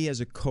 to me as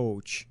a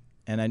coach,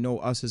 and I know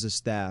us as a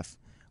staff,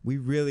 we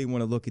really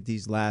want to look at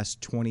these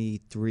last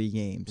 23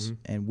 games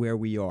and where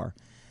we are.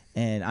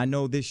 And I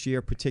know this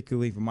year,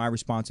 particularly for my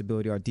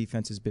responsibility, our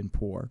defense has been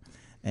poor.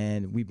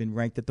 And we've been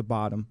ranked at the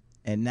bottom.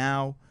 And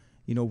now,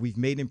 we've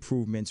made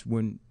improvements.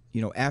 When,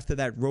 after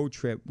that road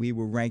trip, we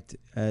were ranked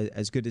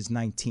as good as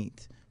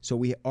 19th. So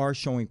we are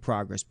showing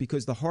progress.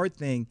 Because the hard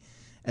thing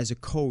as a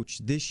coach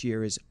this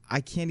year is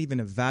I can't even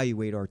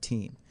evaluate our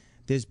team.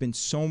 There's been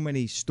so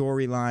many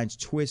storylines,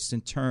 twists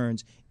and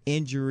turns,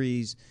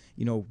 injuries,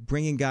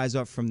 bringing guys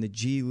up from the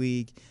G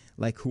League,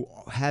 who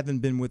haven't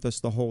been with us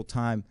the whole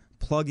time,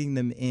 plugging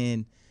them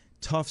in,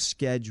 tough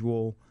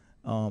schedule.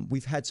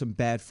 We've had some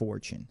bad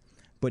fortune.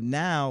 But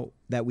now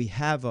that we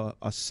have a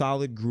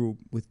solid group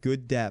with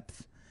good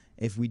depth,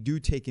 if we do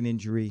take an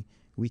injury,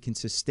 we can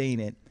sustain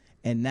it.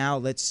 And now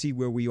let's see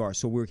where we are.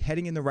 So we're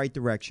heading in the right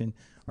direction.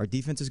 Our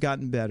defense has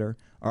gotten better.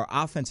 Our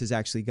offense has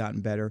actually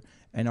gotten better.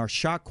 And our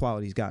shot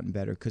quality has gotten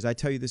better. Because I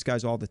tell you this,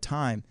 guys, all the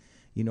time,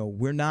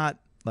 we're not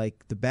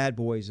like the bad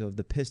boys of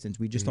the Pistons.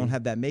 We just don't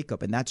have that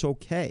makeup, and that's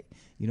okay.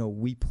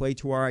 We play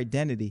to our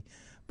identity,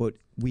 but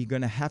we're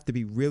going to have to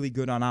be really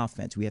good on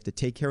offense. We have to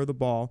take care of the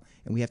ball,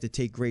 and we have to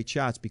take great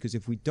shots, because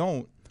if we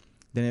don't,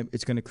 then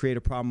it's going to create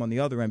a problem on the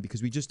other end,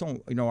 because we just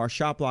don't, our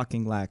shot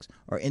blocking lacks.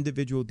 Our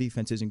individual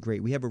defense isn't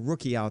great. We have a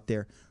rookie out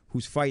there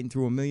who's fighting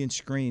through a million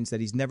screens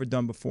that he's never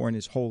done before in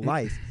his whole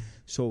life.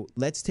 So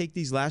let's take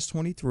these last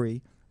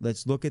 23.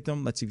 Let's look at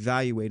them. Let's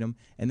evaluate them.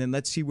 And then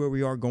let's see where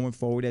we are going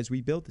forward as we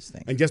build this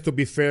thing. And just to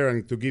be fair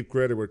and to give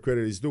credit where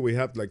credit is due, we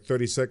have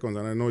 30 seconds,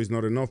 and I know it's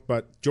not enough,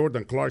 but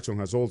Jordan Clarkson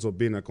has also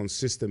been a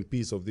consistent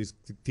piece of this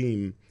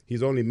team.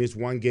 He's only missed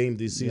one game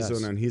this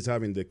season, and he's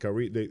having the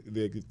career,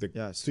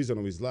 the season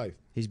of his life.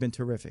 He's been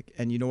terrific.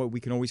 And you know what? We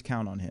can always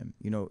count on him.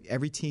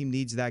 Every team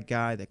needs that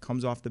guy that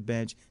comes off the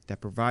bench,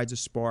 that provides a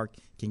spark,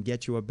 can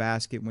get you a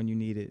basket when you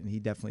need it, and he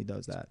definitely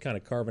does that. Kind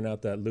of carving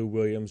out that Lou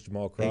Williams,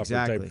 Jamal Crawford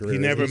type career. He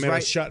never made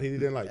a shot he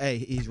didn't like. Hey,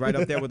 he's right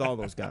up there with all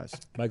those guys.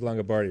 Mike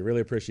Longobardi,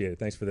 really appreciate it.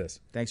 Thanks for this.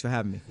 Thanks for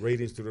having me.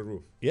 Ratings through the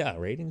roof. Yeah,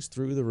 ratings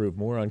through the roof.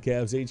 More on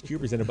Cavs HQ,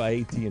 presented by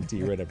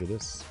AT&T right after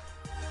this.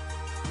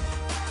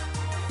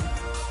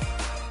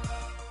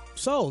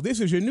 So, this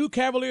is your new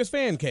Cavaliers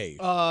fan cave.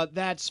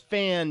 That's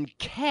Fan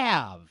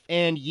Cav.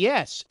 And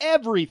yes,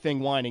 everything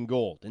wine and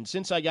gold. And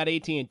since I got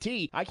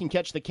AT&T, I can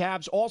catch the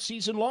Cavs all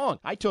season long.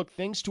 I took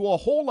things to a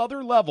whole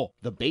other level,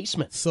 the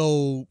basement.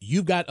 So,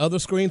 you've got other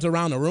screens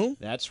around the room?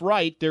 That's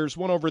right. There's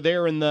one over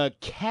there in the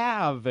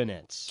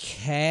cabinets.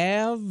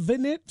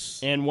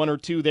 Cabinets? And one or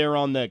two there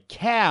on the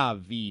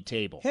Cav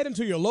table. Head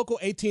into your local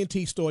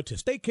AT&T store to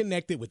stay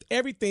connected with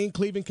everything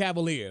Cleveland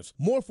Cavaliers.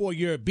 More for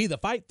your Be the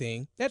Fight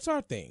thing. That's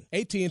our thing.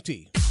 AT&T.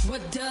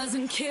 What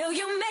doesn't kill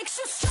you makes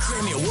you strong.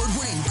 Grammy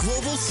Award-winning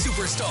global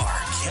superstar,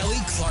 Kelly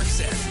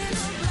Clarkson.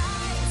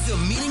 The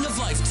Meaning of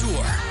Life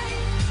Tour.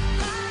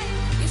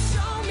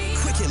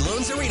 Quicken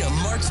Loans Arena,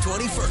 March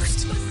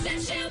 21st.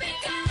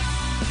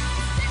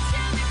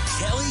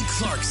 Kelly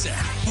Clarkson,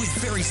 with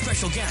very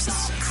special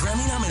guests,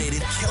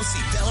 Grammy-nominated Kelsey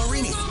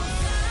Ballerini.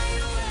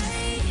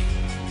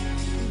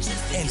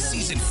 And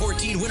season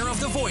 14 winner of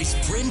The Voice,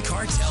 Bryn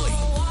Cartelli.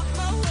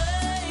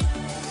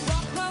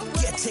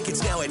 Get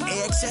tickets now at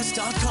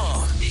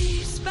AXS.com.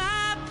 Piece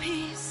by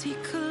piece, he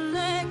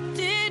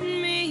collected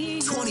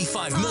me.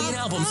 25 million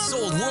albums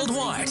sold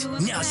worldwide.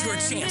 Now's your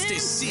chance to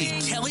see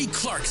Kelly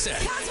Clarkson.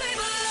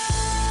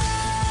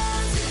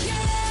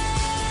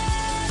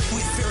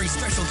 With very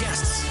special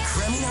guests,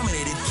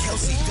 Grammy-nominated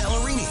Kelsey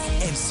Ballerini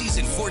and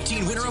season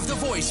 14 winner of The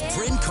Voice,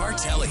 Bryn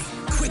Cartelli.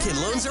 Quicken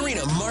Loans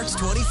Arena, March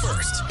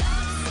 21st.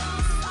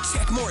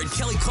 Check more at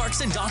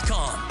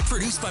kellyclarkson.com.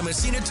 Produced by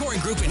Messina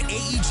Touring Group and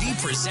AEG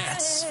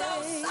Presents.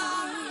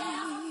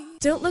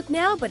 Don't look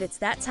now, but it's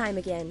that time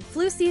again.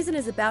 Flu season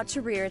is about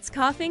to rear its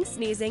coughing,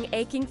 sneezing,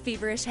 aching,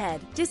 feverish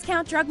head.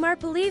 Discount Drug Mart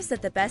believes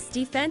that the best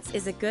defense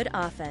is a good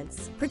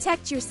offense.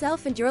 Protect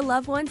yourself and your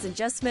loved ones in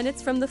just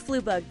minutes from the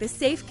flu bug the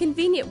safe,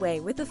 convenient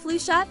way with a flu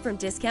shot from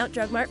Discount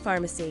Drug Mart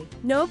Pharmacy.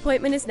 No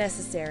appointment is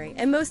necessary,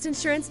 and most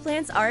insurance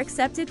plans are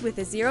accepted with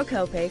a zero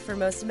copay for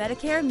most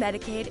Medicare,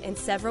 Medicaid, and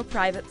several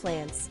private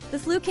plans. The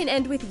flu can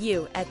end with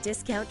you at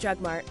Discount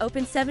Drug Mart,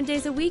 open 7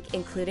 days a week,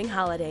 including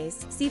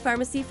holidays. See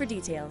pharmacy for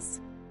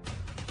details.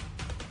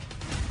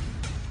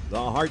 The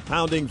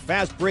heart-pounding,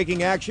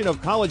 fast-breaking action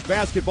of college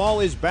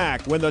basketball is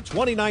back when the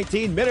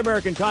 2019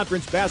 Mid-American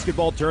Conference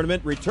Basketball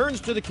Tournament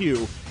returns to the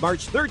Q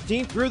March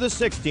 13th through the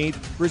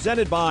 16th,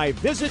 presented by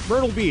Visit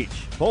Myrtle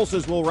Beach.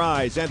 Pulses will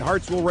rise and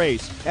hearts will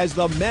race as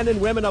the men and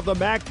women of the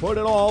MAC put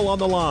it all on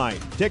the line.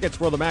 Tickets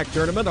for the MAC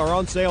tournament are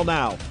on sale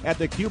now at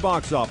the Q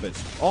box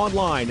office,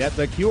 online at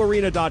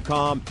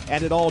theqarena.com,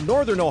 and at all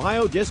Northern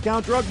Ohio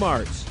discount drug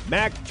marts.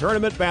 MAC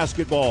Tournament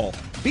Basketball.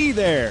 Be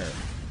there.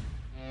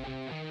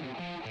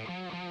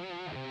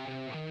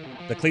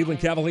 The Cleveland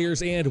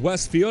Cavaliers and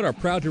Westfield are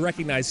proud to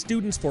recognize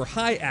students for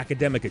high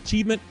academic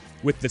achievement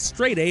with the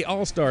Straight A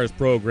All-Stars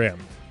program.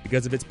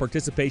 Because of its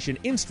participation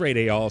in Straight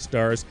A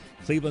All-Stars,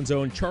 Cleveland's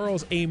own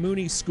Charles A.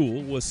 Mooney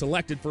School was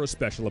selected for a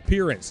special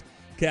appearance.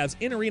 Cavs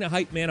in-arena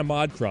hype man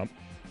Ahmad Crump,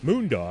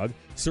 Moondog,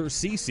 Sir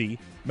Cece,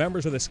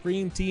 members of the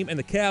Scream team, and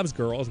the Cavs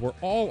girls were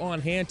all on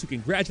hand to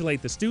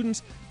congratulate the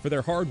students for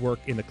their hard work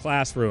in the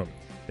classroom.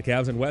 The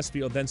Cavs and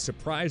Westfield then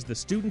surprised the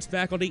students,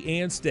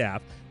 faculty, and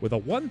staff with a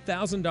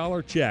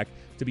 $1,000 check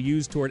to be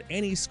used toward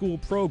any school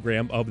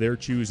program of their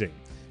choosing.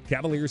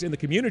 Cavaliers in the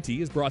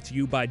Community is brought to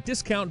you by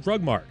Discount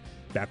Drug Mart.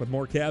 Back with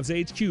more Cavs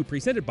HQ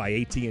presented by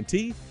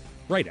AT&T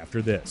right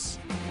after this.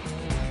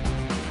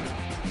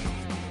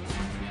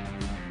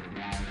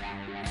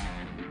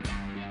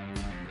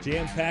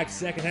 Jam-packed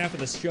second half of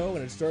the show,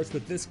 and it starts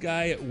with this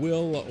guy,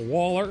 Will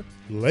Waller.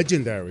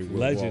 Legendary Will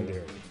Legendary.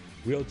 Waller.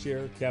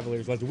 Wheelchair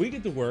Cavaliers legend. We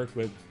get to work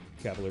with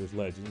Cavaliers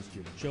legends,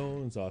 Jim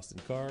Jones, Austin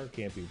Carr,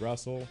 Campy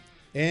Russell.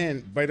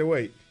 And by the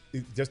way,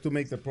 just to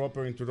make the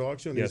proper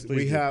introduction, yes,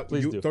 please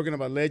do. Talking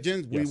about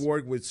legends, yes. We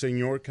work with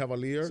Senor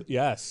Cavalier.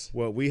 Yes.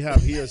 Well, we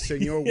have here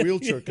Senor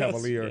Wheelchair yes,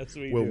 Cavalier yes,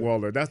 Will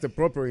Waller. That's the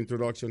proper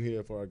introduction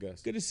here for our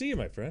guest. Good to see you,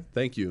 my friend.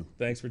 Thank you.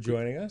 Thanks for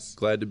joining us.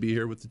 Glad to be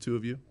here with the two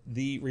of you.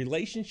 The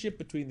relationship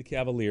between the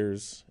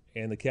Cavaliers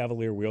and the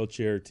Cavalier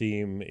wheelchair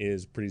team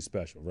is pretty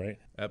special, right?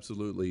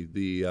 Absolutely.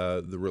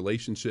 The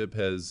relationship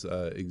has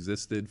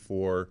existed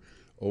for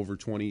over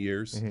 20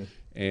 years, Mm-hmm.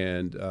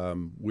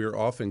 and we're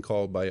often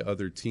called by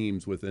other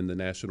teams within the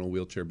National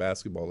Wheelchair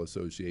Basketball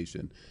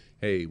Association.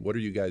 Hey, what are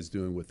you guys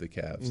doing with the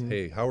Cavs? Mm-hmm.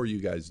 Hey, how are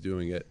you guys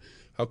doing it?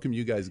 How come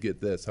you guys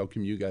get this? How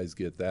come you guys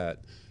get that?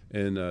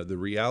 And the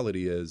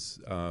reality is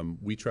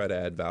we try to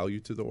add value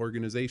to the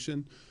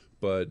organization.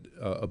 But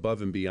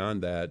above and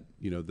beyond that,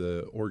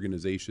 the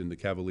organization, the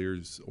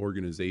Cavaliers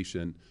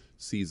organization,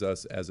 sees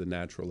us as a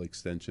natural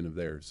extension of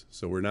theirs.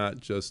 So we're not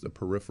just a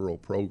peripheral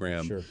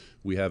program. Sure.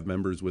 We have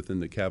members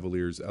within the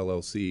Cavaliers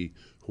LLC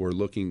who are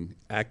looking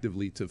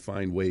actively to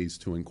find ways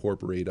to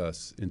incorporate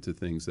us into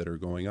things that are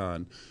going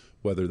on,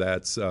 whether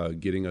that's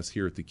getting us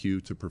here at the Q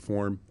to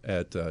perform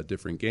at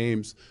different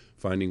games,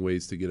 finding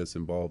ways to get us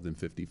involved in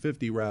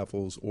 50-50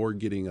 raffles, or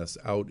getting us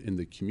out in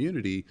the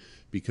community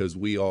because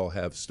we all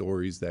have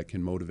stories that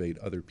can motivate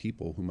other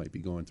people who might be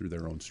going through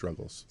their own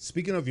struggles.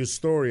 Speaking of your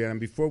story, and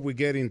before we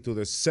get into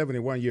the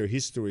 71-year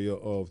history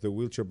of the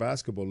Wheelchair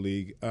Basketball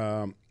League,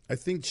 I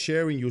think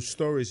sharing your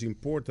story is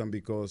important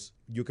because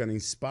you can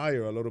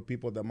inspire a lot of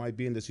people that might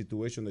be in the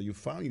situation that you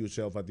found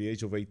yourself at the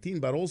age of 18,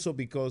 but also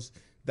because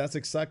that's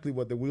exactly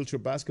what the Wheelchair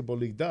Basketball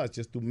League does,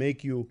 just to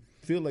make you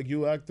feel like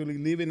you're actually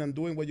living and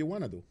doing what you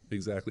want to do.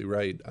 Exactly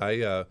right.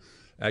 I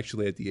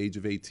actually, at the age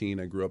of 18,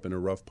 I grew up in a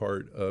rough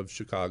part of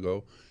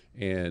Chicago.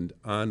 And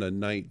on a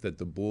night that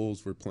the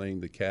Bulls were playing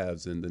the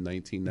Cavs in the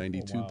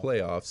 1992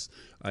 playoffs,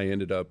 I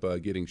ended up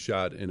getting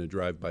shot in a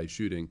drive-by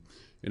shooting.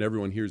 And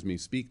everyone hears me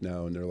speak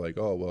now, and they're like,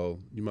 oh, well,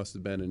 you must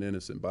have been an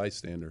innocent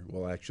bystander.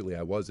 Well, actually,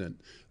 I wasn't.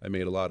 I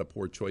made a lot of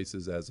poor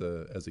choices as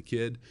a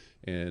kid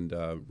and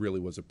really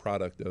was a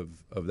product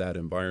of that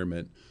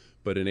environment.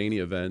 But in any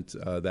event,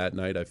 that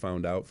night I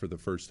found out for the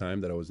first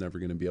time that I was never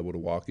going to be able to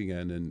walk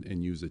again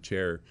and use a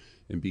chair.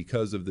 And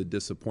because of the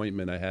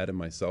disappointment I had in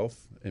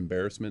myself,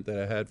 embarrassment that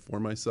I had for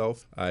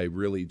myself, I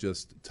really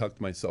just tucked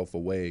myself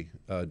away,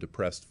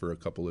 depressed for a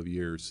couple of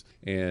years.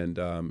 And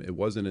it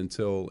wasn't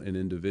until an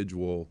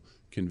individual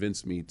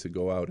convinced me to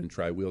go out and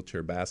try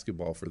wheelchair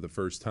basketball for the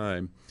first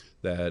time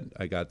that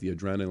I got the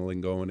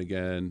adrenaline going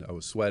again. I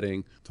was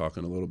sweating,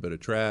 talking a little bit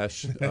of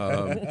trash, but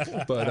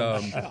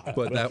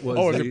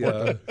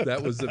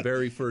that was the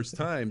very first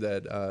time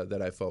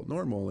that I felt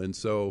normal. And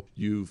so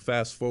you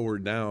fast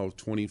forward now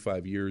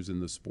 25 years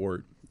in the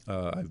sport.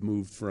 I've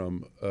moved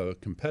from a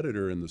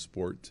competitor in the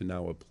sport to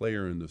now a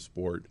player in the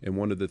sport. And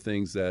one of the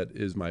things that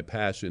is my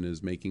passion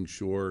is making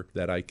sure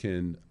that I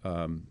can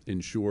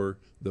ensure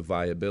the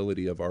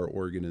viability of our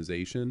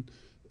organization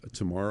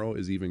tomorrow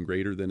is even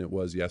greater than it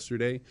was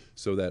yesterday,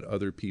 so that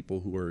other people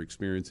who are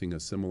experiencing a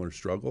similar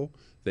struggle,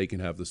 they can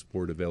have the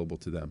support available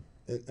to them.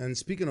 And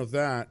speaking of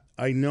that,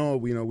 I know,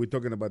 we're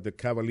talking about the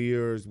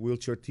Cavaliers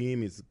wheelchair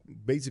team. It's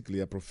basically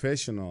a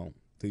professional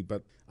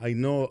But I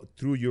know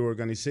through your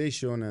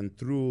organization and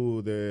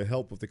through the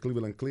help of the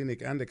Cleveland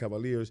Clinic and the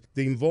Cavaliers,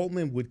 the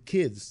involvement with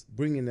kids,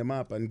 bringing them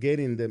up and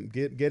getting them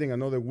getting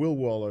another Will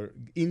Waller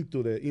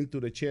into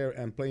the chair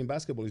and playing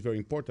basketball is very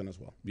important as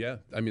well. Yeah,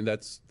 I mean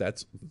that's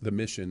the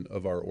mission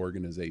of our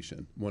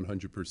organization,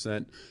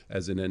 100%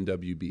 as an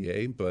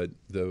NWBA. But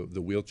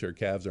the wheelchair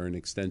Cavs are an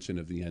extension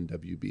of the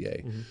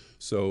NWBA. Mm-hmm.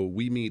 So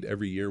we meet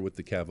every year with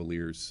the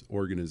Cavaliers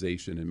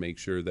organization and make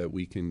sure that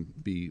we can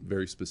be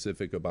very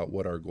specific about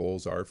what our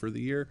goals are for the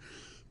year.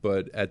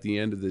 But at the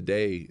end of the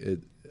day,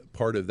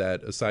 part of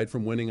that, aside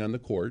from winning on the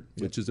court,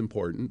 which is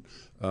important,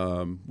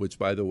 which,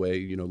 by the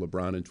way,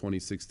 LeBron in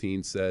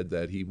 2016 said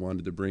that he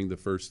wanted to bring the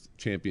first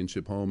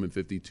championship home in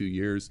 52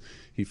 years.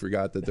 He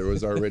forgot that there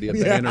was already a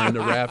banner in the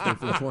rafter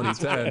from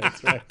 2010.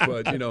 That's right.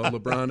 But,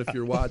 LeBron, if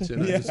you're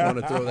watching, I just want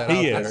to throw that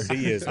out there.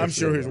 He is. I'm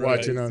sure he's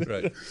watching us.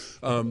 Right.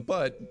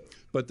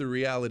 But the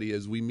reality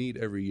is we meet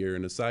every year,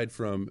 and aside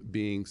from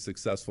being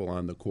successful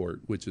on the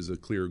court, which is a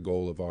clear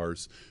goal of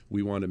ours,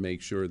 we want to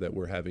make sure that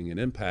we're having an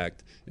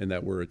impact and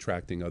that we're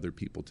attracting other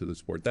people to the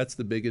sport. That's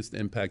the biggest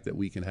impact that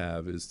we can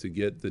have, is to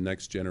get the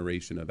next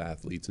generation of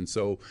athletes. And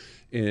so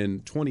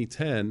in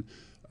 2010,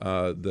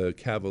 the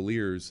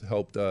Cavaliers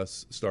helped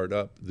us start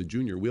up the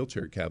Junior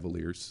Wheelchair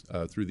Cavaliers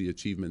through the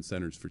Achievement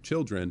Centers for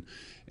Children,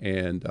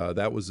 and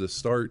that was the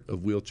start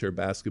of wheelchair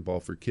basketball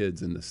for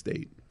kids in the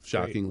state.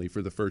 Shockingly,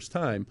 for the first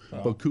time.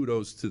 Wow. But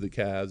kudos to the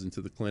Cavs and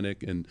to the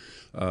clinic and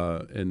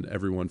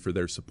everyone for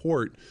their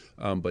support.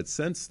 But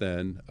since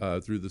then,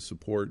 through the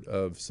support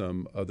of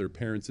some other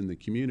parents in the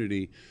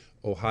community,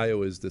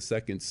 Ohio is the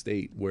second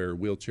state where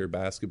wheelchair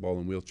basketball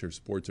and wheelchair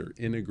sports are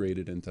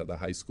integrated into the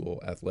high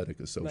school athletic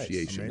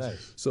association.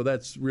 Nice. So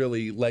that's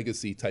really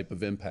legacy type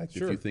of impact,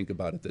 Sure. if you think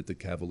about it, that the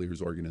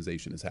Cavaliers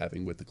organization is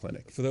having with the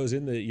clinic. For those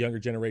in the younger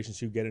generations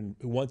who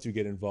want to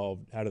get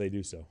involved, how do they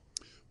do so?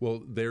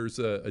 Well, there's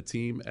a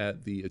team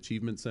at the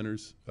Achievement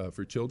Centers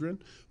for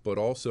Children, but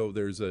also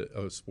there's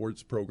a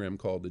sports program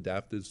called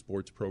Adaptive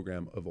Sports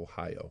Program of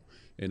Ohio.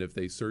 And if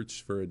they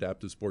search for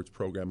Adaptive Sports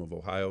Program of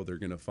Ohio, they're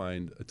going to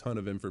find a ton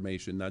of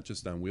information, not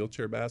just on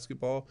wheelchair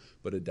basketball,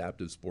 but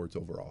adaptive sports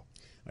overall.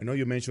 I know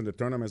you mentioned the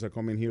tournaments are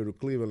coming here to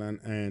Cleveland,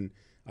 and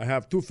I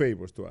have two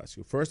favors to ask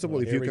you. First of all,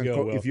 if you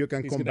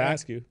can come back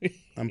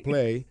and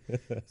play,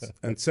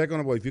 and second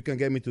of all, if you can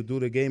get me to do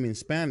the game in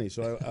Spanish.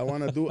 So I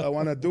want to do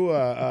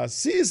a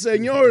 "Sí,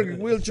 señor,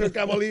 wheelchair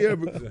cavalier,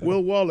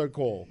 Will Waller"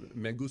 call.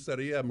 Me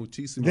gustaría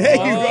muchísimo. There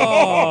you go.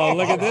 Oh,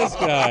 look at this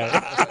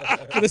guy!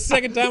 For the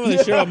second time on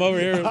the show, I'm over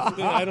here.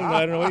 I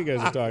don't know what you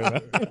guys are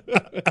talking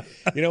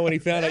about. When he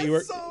found out you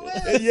were,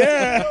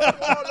 yeah,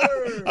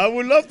 I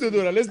would love to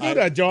do that. Let's do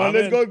that, John.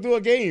 Let's go do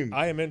a game.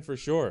 I am in for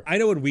sure. I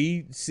know when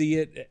we see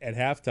it at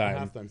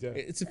halftime. Yeah.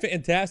 It's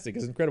fantastic.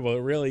 It's incredible.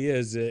 It really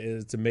is.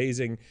 It's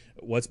amazing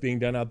what's being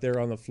done out there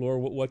on the floor.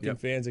 What can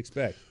fans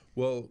expect?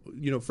 Well,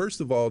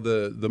 first of all,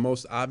 the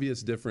most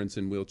obvious difference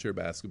in wheelchair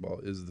basketball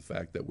is the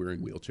fact that we're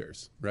in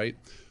wheelchairs, right?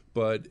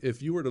 But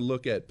if you were to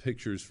look at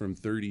pictures from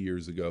 30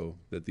 years ago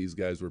that these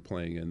guys were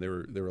playing in, they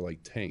were like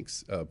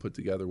tanks put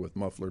together with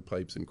muffler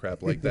pipes and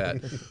crap like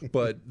that.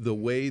 But the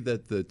way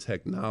that the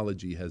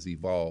technology has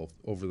evolved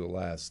over the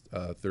last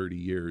 30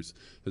 years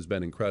has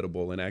been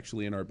incredible. And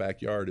actually in our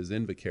backyard is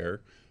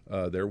Invacare.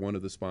 They're one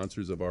of the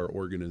sponsors of our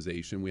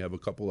organization. We have a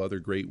couple other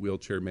great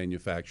wheelchair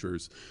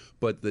manufacturers,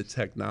 but the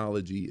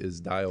technology is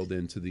dialed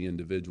into the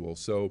individual.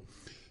 So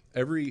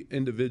every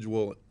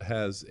individual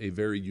has a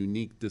very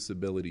unique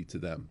disability to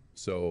them.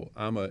 So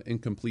I'm an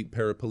incomplete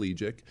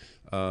paraplegic,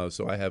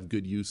 so I have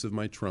good use of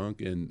my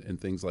trunk and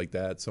things like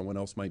that. Someone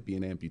else might be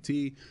an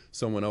amputee.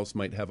 Someone else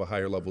might have a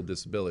higher level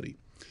disability.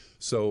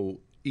 So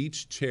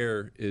each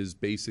chair is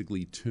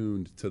basically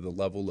tuned to the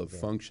level of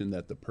function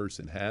that the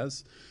person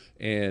has.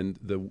 And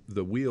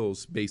the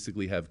wheels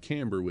basically have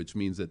camber, which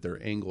means that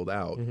they're angled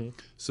out. Mm-hmm.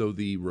 So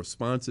the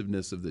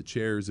responsiveness of the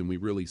chairs, and we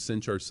really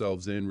cinch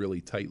ourselves in really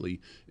tightly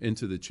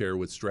into the chair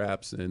with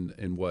straps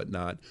and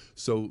whatnot.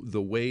 So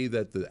the way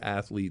that the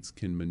athletes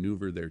can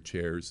maneuver their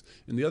chairs.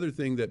 And the other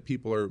thing that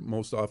people are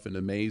most often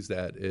amazed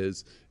at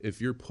is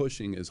if you're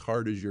pushing as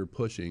hard as you're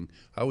pushing,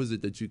 how is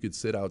it that you could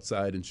sit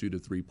outside and shoot a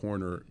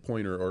three-pointer?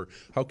 Or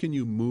how can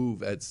you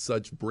move at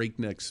such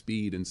breakneck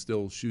speed and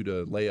still shoot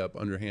a layup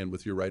underhand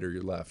with your right or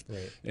your left?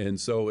 Right. And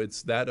so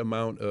it's that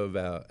amount of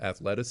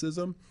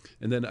athleticism.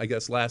 And then I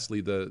guess lastly,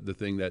 the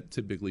thing that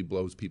typically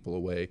blows people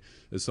away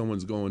is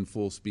someone's going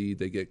full speed,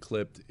 they get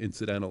clipped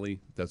incidentally.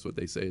 That's what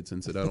they say, it's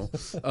incidental.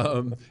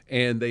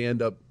 And they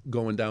end up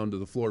going down to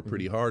the floor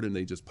pretty hard, and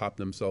they just pop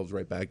themselves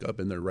right back up,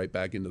 and they're right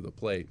back into the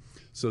play.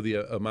 So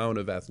the amount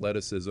of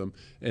athleticism.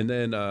 And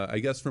then I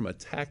guess from a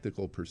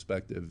tactical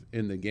perspective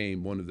in the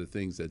game, one of the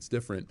things that's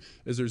different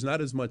is there's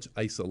not as much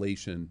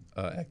isolation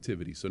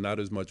activity, so not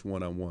as much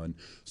one-on-one.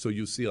 So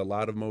you see a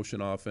lot of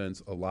motion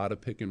offense, a lot of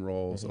pick and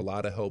rolls, a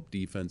lot of help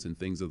defense and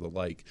things of the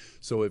like.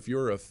 So if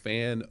you're a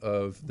fan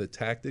of the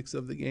tactics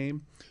of the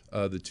game,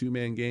 the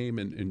two-man game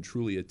and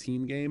truly a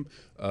team game,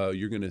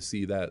 you're going to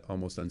see that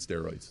almost on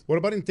steroids. What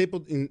about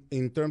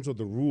in terms of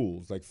the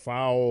rules, like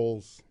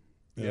fouls,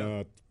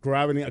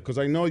 Gravity, because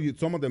I know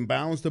some of them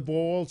bounce the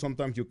ball.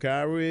 Sometimes you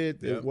carry it.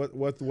 Yeah.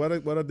 What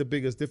are the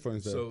biggest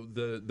differences? So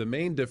the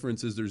main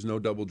difference is there's no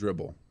double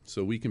dribble.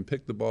 So we can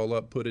pick the ball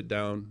up, put it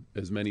down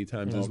as many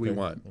times as we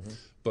want. Mm-hmm.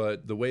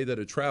 But the way that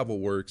a travel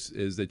works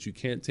is that you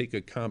can't take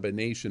a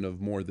combination of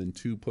more than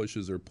 2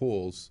 pushes or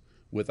pulls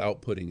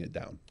without putting it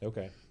down.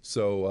 Okay.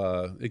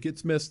 So it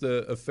gets missed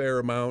a fair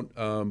amount,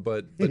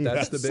 but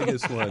that's the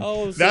biggest one.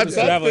 Oh, that's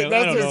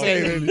the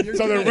same.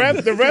 So the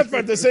refs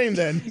are the same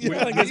then. We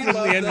love the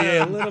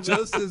NBA a little bit.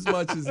 just as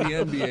much as the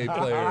NBA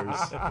players,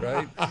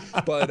 right?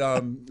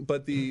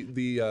 But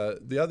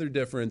the other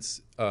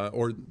difference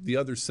or the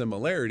other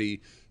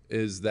similarity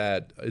is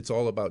that it's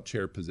all about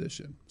chair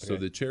position. So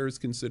the chair is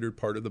considered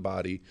part of the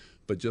body,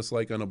 but just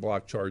like on a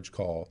block charge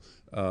call,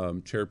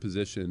 chair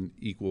position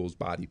equals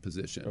body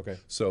position. Okay.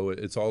 So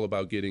it's all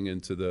about getting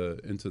into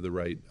the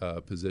right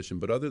position.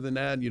 But other than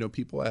that,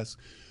 people ask,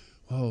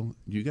 well,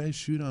 do you guys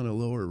shoot on a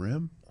lower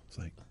rim? It's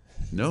like,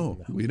 no,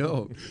 we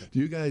don't. Do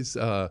you guys,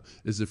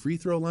 is the free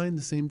throw line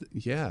the same?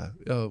 Yeah.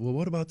 Well,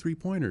 what about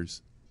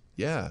 3-pointers?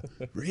 Yeah.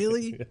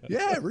 Really?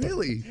 Yeah,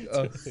 really.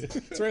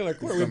 It's regular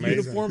court with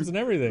uniforms and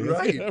everything.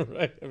 Right.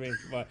 Right. I mean,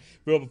 come on.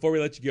 Bill, before we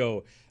let you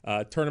go,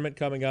 tournament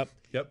coming up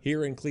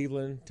here in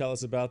Cleveland. Tell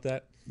us about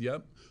that.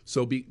 Yep.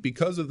 So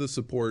because of the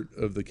support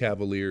of the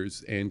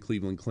Cavaliers and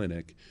Cleveland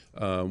Clinic,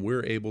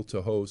 we're able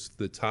to host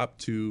the top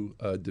 2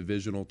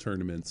 divisional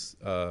tournaments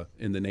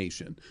in the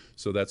nation.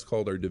 So that's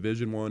called our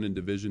Division I and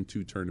Division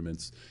II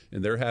tournaments.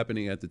 And they're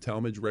happening at the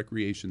Talmadge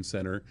Recreation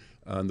Center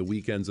on the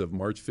weekends of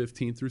March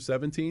 15th through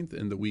 17th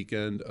and the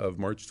weekend of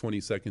March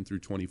 22nd through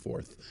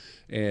 24th.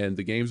 And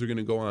the games are going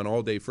to go on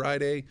all day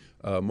Friday,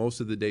 most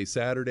of the day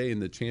Saturday,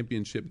 and the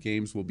championship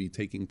games will be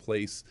taking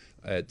place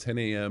at 10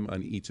 a.m.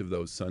 on each of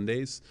those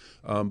Sundays.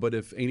 But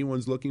if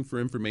anyone's looking for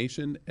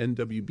information,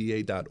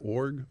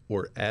 nwba.org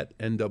or at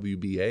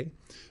NWBA,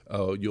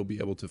 you'll be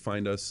able to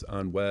find us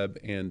on web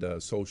and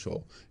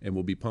social, and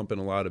we'll be pumping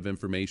a lot of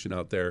information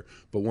out there.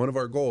 But one of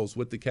our goals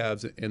with the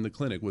Cavs and the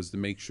clinic was to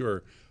make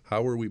sure,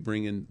 how are we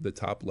bringing the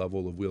top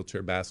level of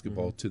wheelchair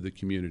basketball to the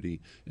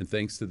community? And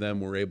thanks to them,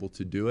 we're able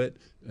to do it.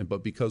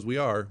 But because we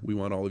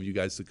want all of you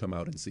guys to come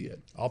out and see it.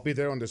 I'll be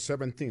there on the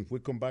 17th. We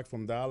come back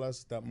from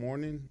Dallas that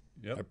morning.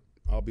 Yep.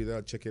 I'll be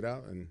there. Check it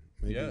out, and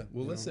maybe,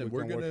 Well, listen,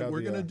 we're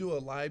gonna do a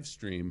live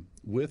stream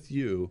with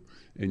you,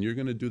 and you're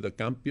gonna do the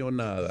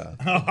Campeonada.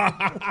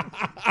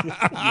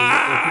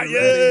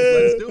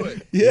 Let's do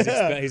it.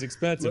 Yeah, he's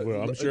expensive.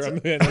 Will, I'm sure. I'm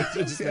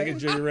just making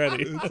sure you're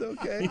ready. It's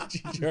okay.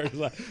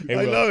 Hey,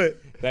 I love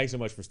it. Thanks so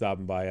much for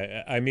stopping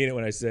by. I mean it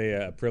when I say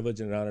a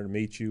privilege and an honor to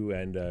meet you,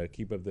 and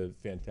keep up the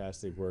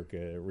fantastic work.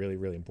 Really,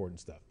 really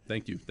important stuff.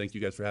 Thank you you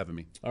guys for having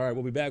me. All right,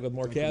 we'll be back with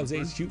more Cavs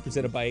HQ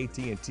presented by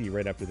AT&T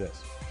right after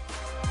this.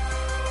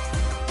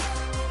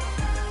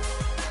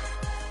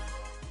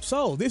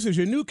 So, this is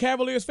your new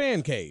Cavaliers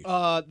fan cave.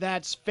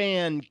 That's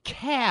Fan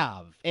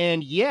Cav.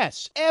 And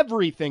yes,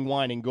 everything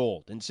wine and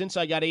gold. And since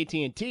I got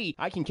AT&T,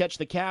 I can catch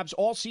the Cavs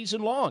all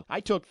season long. I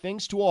took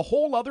things to a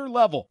whole other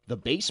level, the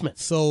basement.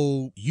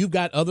 So, you've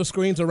got other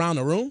screens around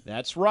the room?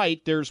 That's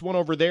right. There's one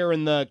over there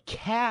in the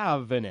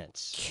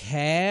cabinets.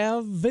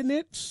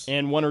 Cabinets?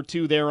 And one or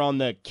two there on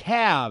the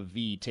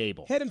Cav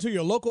table. Head into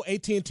your local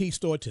AT&T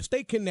store to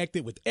stay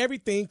connected with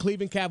everything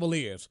Cleveland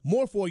Cavaliers.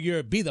 More for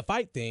your Be the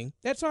Fight thing.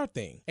 That's our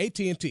thing.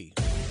 AT&T.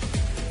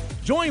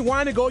 Join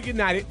Wine and Gold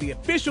United, the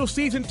official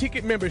season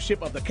ticket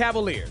membership of the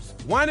Cavaliers.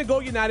 Wine and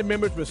Gold United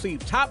members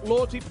receive top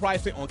loyalty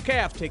pricing on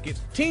Cavs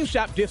tickets, team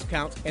shop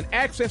discounts, and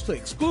access to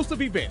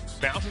exclusive events.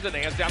 Bounces and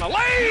hands down a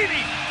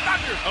lady!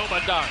 Thunders home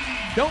a dunk.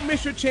 Don't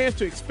miss your chance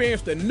to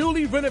experience the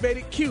newly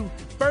renovated Q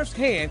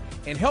firsthand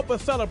and help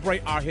us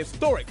celebrate our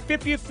historic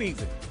 50th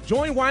season.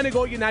 Join Wine and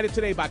Gold United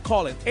today by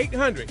calling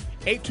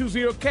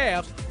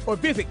 800-820-CAVS or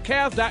visit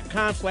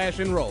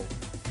Cavs.com/enroll.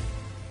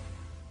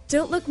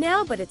 Don't look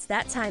now, but it's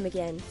that time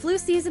again. Flu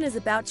season is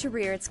about to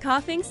rear its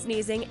coughing,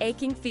 sneezing,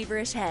 aching,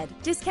 feverish head.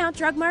 Discount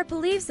Drug Mart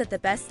believes that the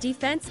best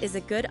defense is a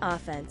good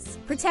offense.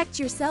 Protect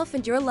yourself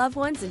and your loved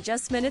ones in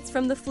just minutes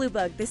from the flu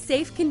bug the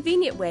safe,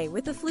 convenient way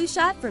with a flu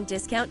shot from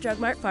Discount Drug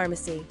Mart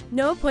Pharmacy.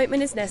 No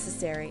appointment is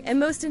necessary, and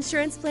most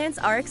insurance plans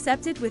are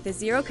accepted with a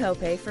zero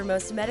copay for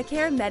most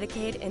Medicare,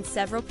 Medicaid, and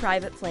several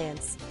private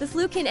plans. The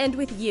flu can end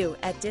with you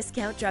at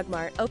Discount Drug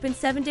Mart, open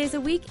 7 days a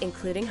week,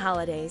 including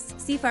holidays.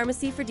 See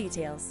pharmacy for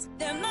details.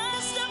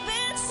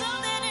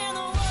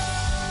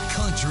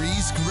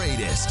 Country's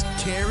greatest,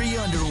 Carrie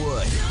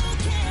Underwood.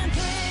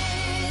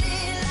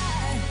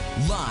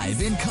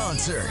 Live in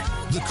concert,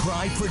 the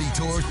Cry Pretty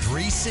Tour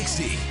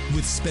 360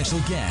 with special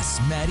guests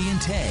Maddie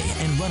and Tay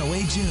and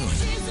Runaway June.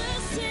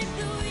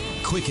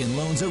 Quicken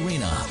Loans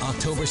Arena,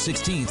 October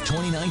 16th,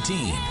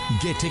 2019.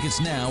 Get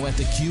tickets now at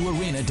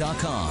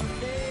theqarena.com.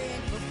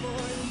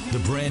 The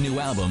brand new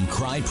album,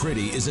 Cry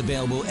Pretty, is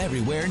available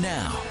everywhere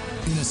now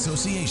in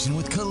association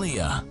with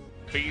Kalia.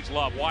 Feeds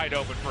Love wide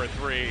open for a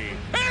three.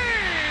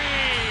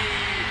 Hey!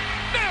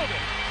 Nailed it!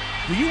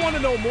 Do you want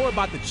to know more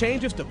about the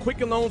changes to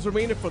Quicken Loans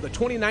Arena for the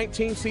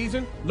 2019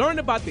 season? Learn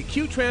about the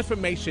Q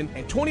transformation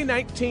and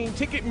 2019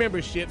 ticket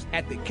memberships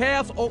at the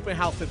Cavs Open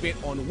House event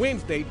on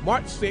Wednesday,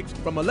 March 6th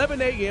from 11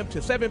 a.m.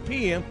 to 7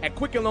 p.m. at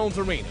Quicken Loans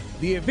Arena.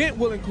 The event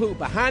will include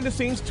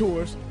behind-the-scenes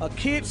tours, a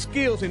kids'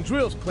 skills and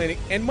drills clinic,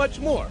 and much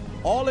more.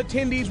 All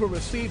attendees will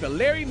receive a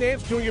Larry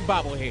Nance Jr.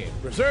 bobblehead.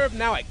 Reserve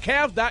now at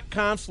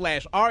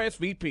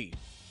Cavs.com/RSVP.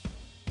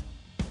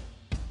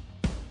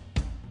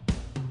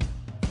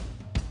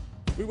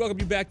 We welcome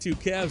you back to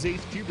Cavs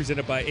HQ,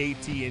 presented by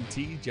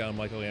AT&T. John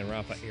Michael and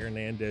Rafa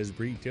Hernandez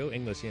Brito,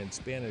 English and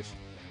Spanish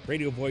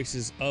radio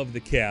voices of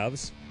the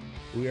Cavs.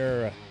 We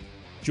are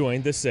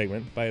joined this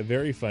segment by a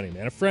very funny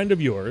man, a friend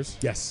of yours.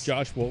 Yes.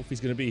 Josh Wolf. He's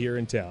going to be here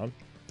in town.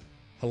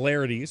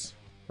 Hilarities,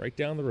 right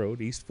down the road,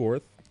 East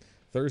 4th,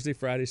 Thursday,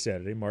 Friday,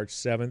 Saturday, March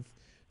 7th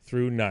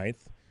through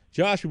 9th.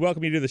 Josh, we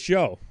welcome you to the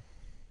show.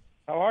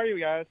 How are you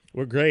guys?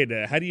 We're great.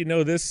 How do you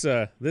know this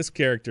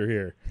character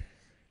here?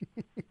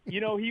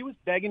 You know, he was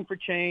begging for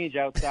change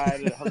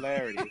outside of the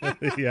hilarity.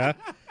 Yeah?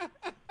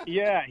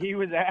 Yeah, he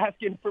was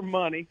asking for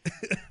money,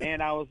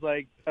 and I was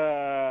like,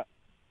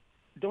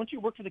 don't you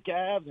work for the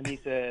Cavs? And he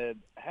said,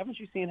 haven't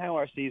you seen how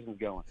our season's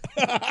going?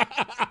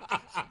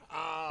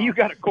 You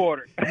got a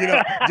quarter. You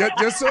know,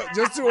 just so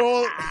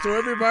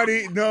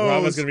everybody knows.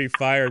 Rafa's going to be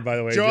fired, by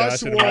the way,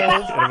 Josh. In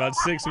about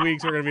 6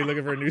 weeks, we're going to be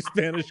looking for a new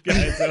Spanish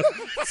guy.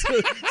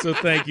 So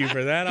thank you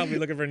for that. I'll be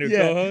looking for a new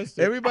co-host.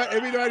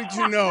 Everybody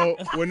should know,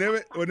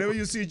 whenever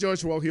you see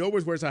Josh Wall, he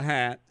always wears a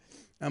hat.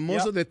 And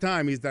most of the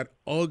time, it's that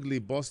ugly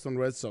Boston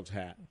Red Sox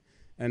hat.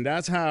 And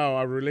that's how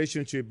our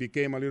relationship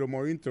became a little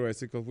more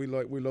interesting, because we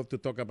love to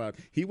talk about.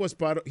 He was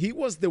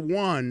the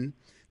one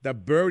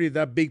that buried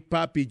that Big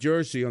Papi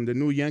jersey on the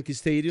new Yankee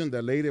Stadium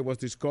that later was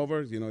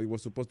discovered. You know, it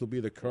was supposed to be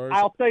the curse.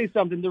 I'll tell you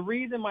something. The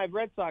reason my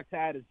Red Sox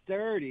hat is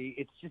dirty,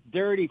 it's just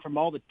dirty from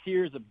all the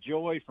tears of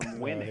joy from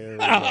winning.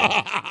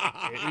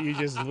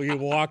 You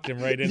walked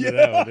him right into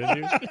that one, didn't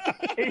you?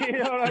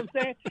 You know what I'm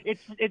saying?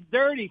 It's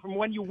dirty from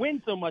when you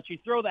win so much, you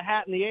throw the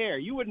hat in the air.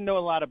 You wouldn't know a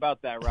lot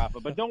about that, Rafa,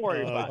 but don't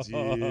worry about it.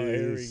 Oh,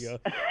 here we go.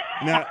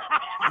 Now,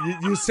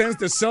 you sense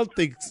the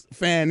Celtics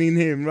fan in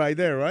him right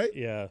there, right?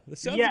 Yeah. The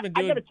Celtics Yeah, have been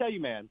doing, I got to tell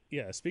you, man.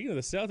 Yeah, speaking of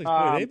the Celtics,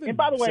 boy, they've been and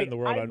by the way, setting the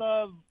world I on.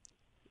 love.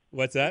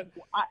 What's that?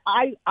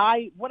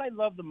 What I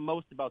love the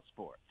most about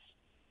sports,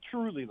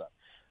 truly love.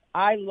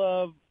 I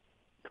love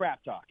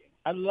crap talking.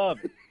 I love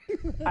it.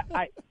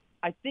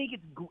 I think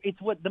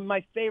it's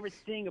my favorite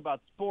thing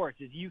about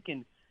sports is you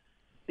can,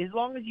 as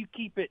long as you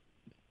keep it,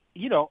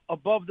 you know,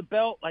 above the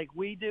belt like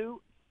we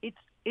do, it's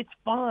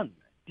fun.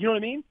 Do you know what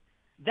I mean?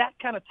 That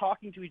kind of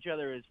talking to each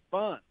other is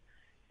fun.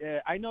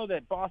 I know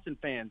that Boston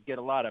fans get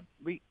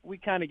we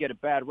kind of get a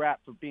bad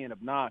rap for being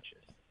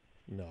obnoxious.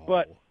 No.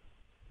 But,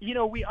 you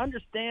know, we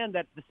understand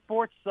that the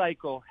sports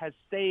cycle has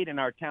stayed in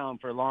our town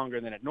for longer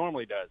than it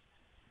normally does.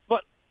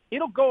 But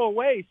it'll go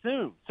away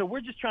soon. So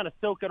we're just trying to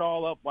soak it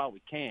all up while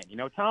we can. You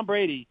know, Tom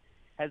Brady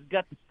has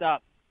got to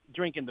stop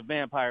drinking the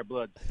vampire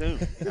blood soon,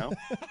 you know?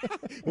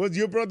 Well,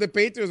 you brought the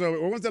Patriots over.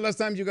 When was the last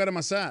time you got a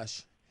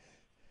massage?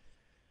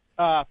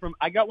 I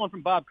got one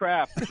from Bob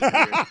Kraft.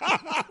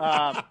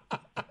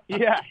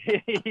 Yeah.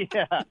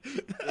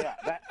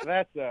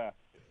 That's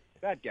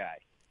that guy.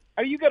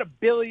 Oh, you got $1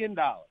 billion.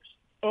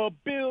 $1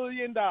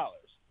 billion.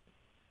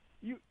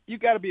 You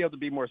got to be able to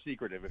be more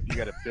secretive if you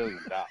got $1 billion.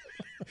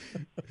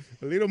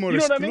 A little more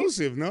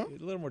exclusive, no?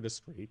 A little more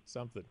discreet,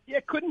 something.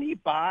 Yeah, couldn't he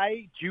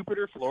buy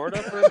Jupiter,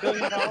 Florida for $1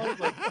 billion?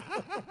 Like,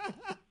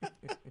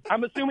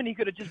 I'm assuming he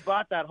could have just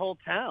bought that whole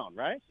town,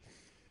 right?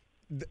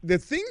 The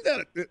thing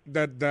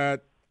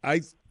that I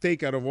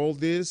take out of all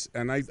this,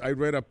 and I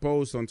read a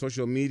post on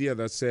social media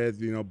that said,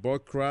 you know,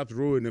 Bob Kraft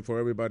ruined it for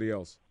everybody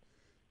else,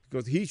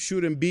 because he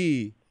shouldn't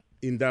be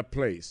in that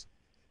place.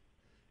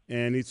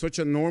 And it's such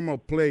a normal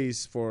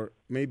place for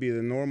maybe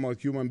the normal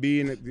human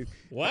being.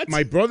 What?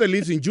 My brother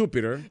lives in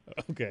Jupiter.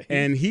 Okay.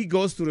 And he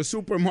goes to the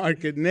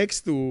supermarket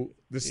next to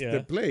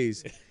the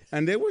place.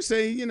 And they were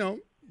saying, you know,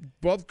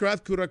 Bob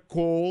Kraft could have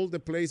called the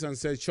place and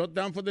said, shut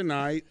down for the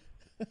night.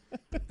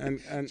 And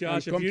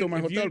Josh, come to my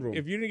hotel room.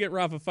 If you didn't get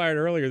Rafa fired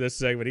earlier this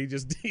segment, he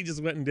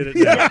just went and did it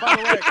now.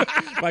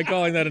 By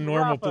calling that a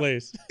normal Rafa,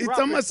 place. It's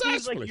a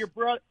massage place.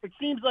 It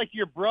seems like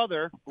your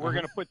brother, we're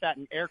going to put that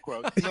in air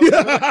quotes,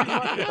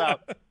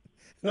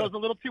 knows a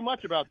little too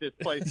much about this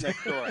place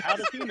next door. How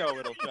does he know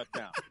it'll shut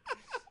down?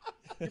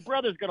 Your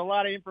brother's got a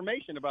lot of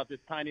information about this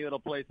tiny little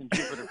place in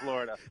Jupiter,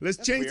 Florida.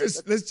 Let's change the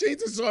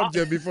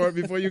subject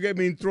before you get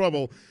me in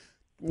trouble.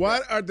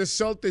 What are the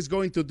Celtics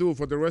going to do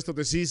for the rest of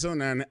the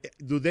season, and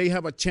do they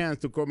have a chance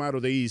to come out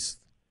of the East?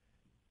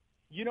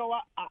 You know,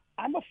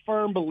 I'm a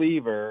firm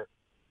believer,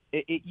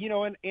 you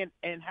know, and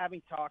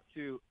having talked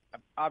to,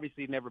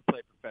 obviously never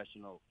played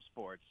professional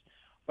sports,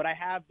 but I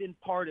have been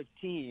part of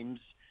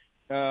teams,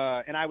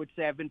 and I would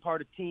say I've been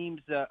part of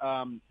teams. You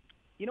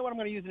know what I'm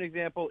going to use an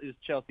example is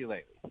Chelsea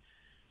Lately.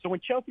 So when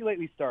Chelsea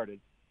Lately started,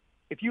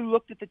 if you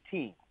looked at the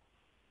team,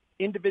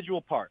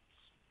 individual parts,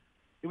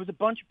 it was a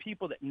bunch of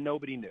people that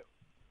nobody knew.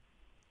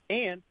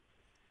 And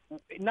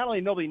not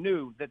only nobody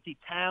knew, that the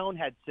town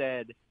had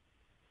said,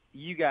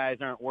 you guys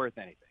aren't worth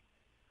anything.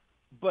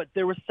 But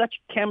there was such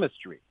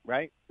chemistry,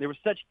 right? There was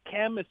such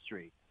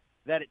chemistry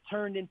that it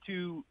turned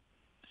into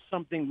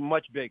something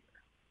much bigger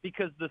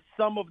because the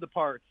sum of the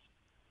parts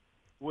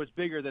was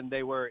bigger than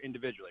they were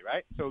individually,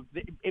 right? So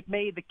it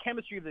made the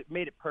chemistry that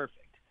made it perfect.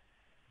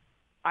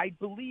 I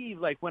believe,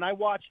 like, when I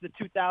watched the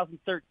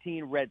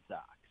 2013 Red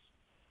Sox,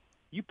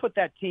 you put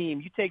that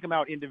team, you take them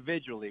out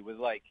individually with,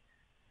 like,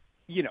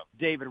 you know,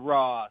 David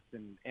Ross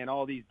and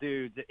all these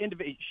dudes,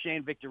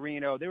 Shane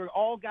Victorino. They were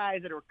all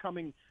guys that were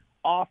coming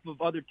off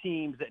of other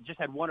teams that just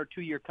had 1 or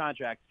 2 year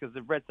contracts because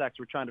the Red Sox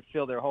were trying to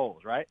fill their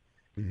holes, right?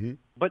 Mm-hmm.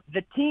 But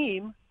the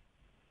team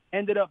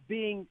ended up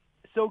being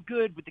so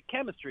good with the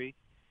chemistry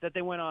that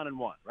they went on and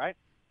won, right?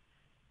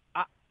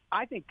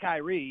 I think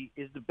Kyrie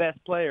is the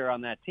best player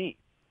on that team.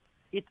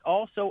 It's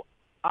also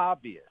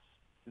obvious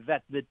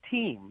that the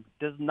team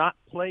does not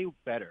play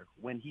better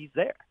when he's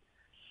there.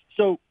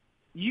 So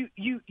you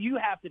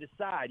have to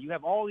decide. You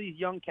have all these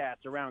young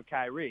cats around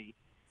Kyrie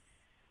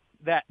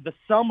that the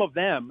sum of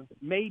them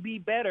may be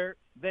better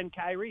than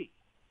Kyrie.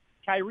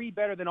 Kyrie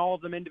better than all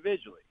of them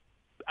individually.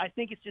 I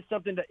think it's just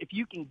something that if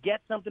you can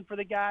get something for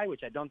the guy,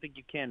 which I don't think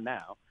you can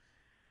now,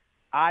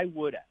 I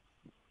would have.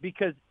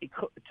 Because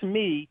to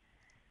me,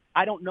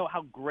 I don't know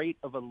how great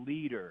of a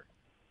leader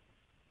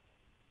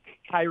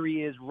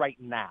Kyrie is right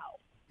now.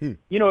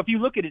 You know, if you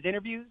look at his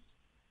interviews,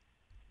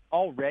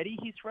 already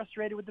he's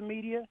frustrated with the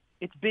media.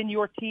 It's been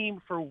your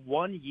team for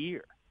 1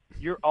 year.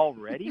 You're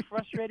already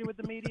frustrated with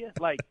the media?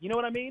 Like, you know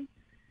what I mean?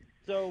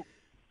 So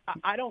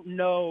I don't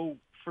know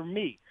for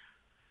me.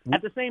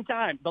 At the same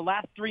time, the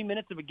last 3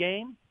 minutes of a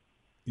game,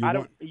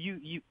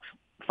 you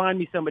find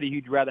me somebody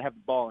who'd rather have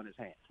the ball in his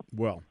hand.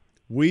 Well,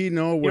 we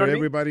know where I mean?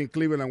 everybody in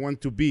Cleveland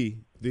want to be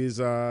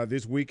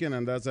this weekend,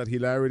 and that's at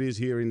Hilarities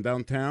here in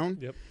downtown.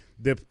 Yep.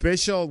 The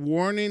special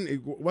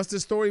warning, what's the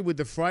story with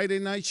the Friday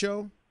night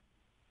show?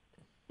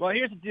 Well,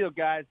 here's the deal,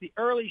 guys. The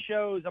early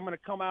shows, I'm going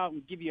to come out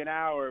and give you an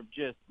hour of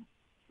just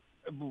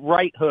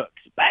right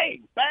hooks.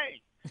 Bang,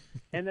 bang.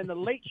 And then the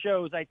late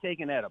shows, I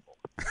take an edible.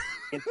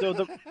 And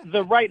so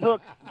the right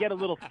hooks get a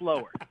little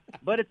slower.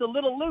 But it's a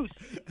little loose.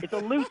 It's a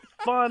loose,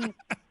 fun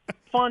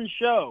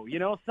show. You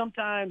know,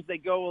 sometimes they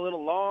go a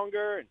little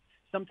longer, and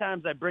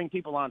sometimes I bring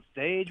people on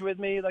stage with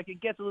me. Like, it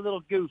gets a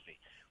little goofy.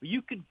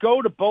 You could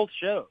go to both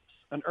shows,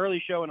 an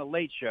early show and a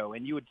late show,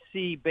 and you would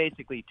see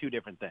basically two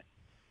different things.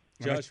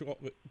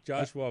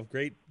 Josh Wolf,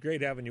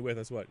 great having you with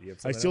us. What? You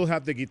have I still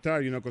have the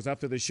guitar, you know, because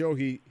after the show,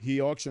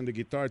 he auctioned the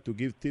guitar to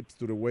give tips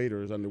to the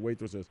waiters and the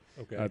waitresses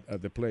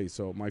at the place.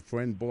 So my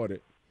friend bought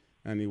it,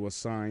 and it was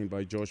signed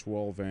by Josh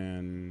Wolf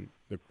and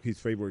his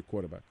favorite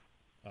quarterback.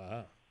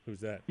 Who's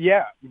that?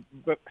 Yeah,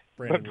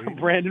 Brandon Wheaton.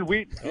 Brandon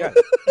Wheaton. Yeah,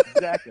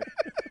 exactly.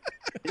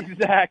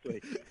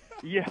 Exactly.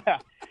 Yeah.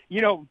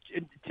 You know,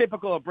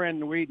 typical of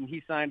Brandon Wheaton,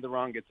 he signed the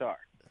wrong guitar.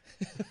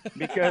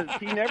 Because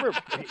he never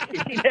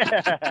he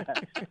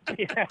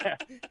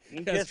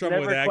has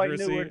trouble with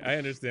accuracy. I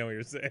understand what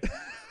you're saying.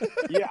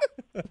 Yeah,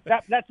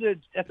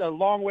 that's a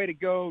long way to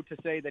go to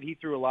say that he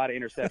threw a lot of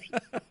interceptions.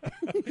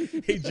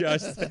 Hey,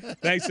 Josh,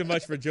 thanks so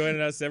much for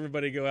joining us.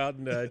 Everybody go out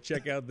and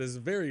check out this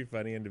very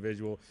funny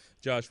individual,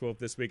 Josh Wolf,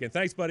 this weekend.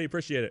 Thanks, buddy.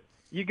 Appreciate it.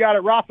 You got it,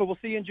 Rafa. We'll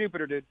see you in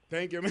Jupiter, dude.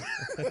 Thank you, man.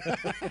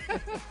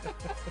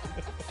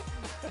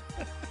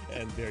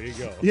 And there you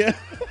go. Yeah.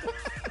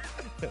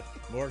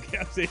 More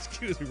Cavs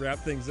HQ as we wrap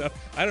things up.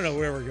 I don't know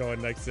where we're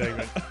going next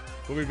segment.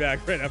 We'll be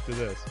back right after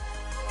this.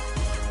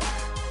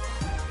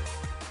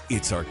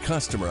 It's our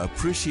customer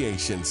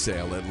appreciation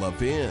sale at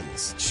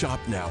Levin's. Shop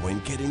now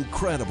and get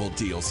incredible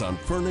deals on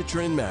furniture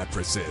and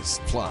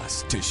mattresses.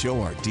 Plus, to show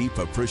our deep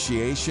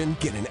appreciation,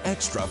 get an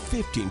extra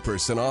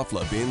 15% off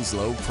Levin's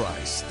low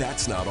price.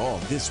 That's not all.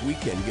 This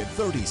weekend, get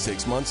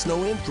 36 months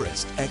no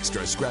interest.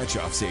 Extra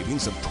scratch-off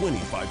savings of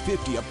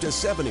 $25.50 up to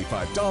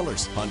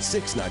 $75 on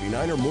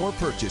 $6.99 or more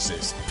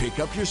purchases. Pick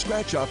up your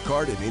scratch-off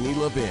card at any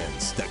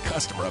Levin's. The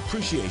customer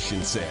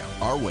appreciation sale.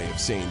 Our way of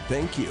saying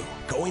thank you.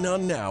 Going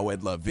on now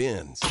at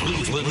Levin's.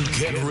 Cleveland,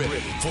 get ready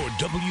for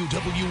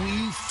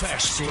WWE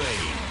Fastlane,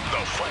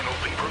 the final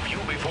pay-per-view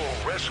before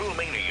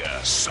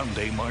WrestleMania.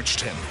 Sunday, March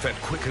 10th at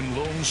Quicken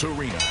Loans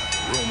Arena.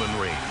 Roman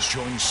Reigns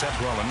joins Seth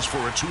Rollins for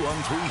a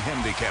 2-on-3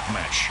 handicap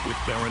match with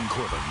Baron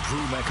Corbin,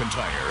 Drew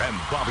McIntyre, and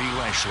Bobby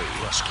Lashley.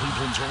 Plus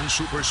Cleveland's own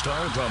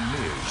superstar, The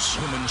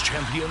Miz. Women's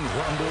champion,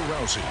 Ronda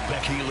Rousey.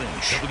 Becky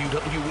Lynch.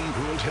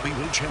 WWE World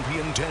Heavyweight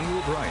Champion,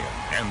 Daniel Bryan.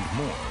 And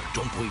more.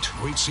 Don't wait.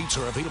 Great seats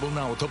are available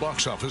now at the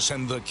box office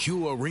and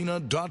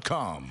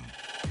theqarena.com.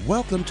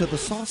 Welcome to the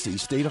Saucy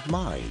State of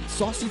Mind.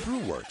 Saucy Brew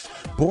Works,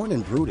 born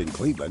and brewed in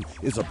Cleveland,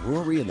 is a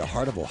brewery in the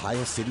heart of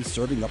Ohio City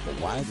serving up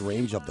a wide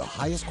range of the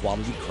highest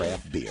quality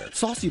craft beer.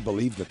 Saucy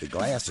believes that the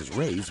glass is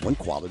raised when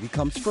quality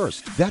comes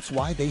first. That's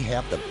why they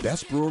have the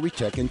best brewery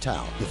tech in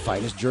town, the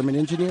finest German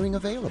engineering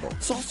available.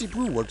 Saucy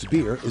Brew Works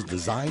beer is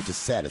designed to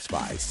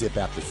satisfy, sip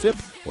after sip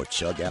or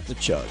chug after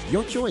chug.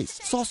 Your choice.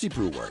 Saucy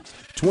Brew Works,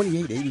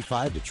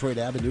 2885 Detroit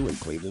Avenue in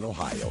Cleveland,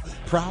 Ohio.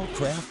 Proud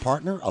craft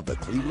partner of the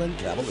Cleveland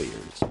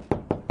Cavaliers.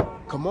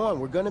 Come on,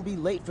 we're gonna be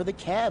late for the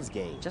Cavs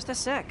game. Just a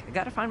sec. I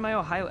gotta find my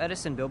Ohio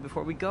Edison bill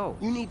before we go.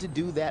 You need to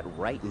do that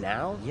right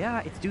now? Yeah,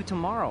 it's due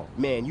tomorrow.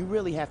 Man, you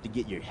really have to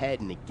get your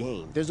head in the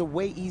game. There's a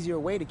way easier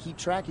way to keep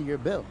track of your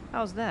bill.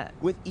 How's that?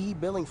 With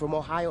e-billing from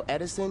Ohio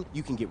Edison,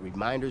 you can get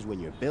reminders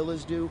when your bill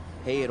is due,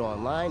 pay it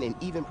online, and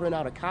even print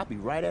out a copy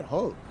right at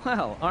home.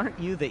 Well, aren't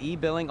you the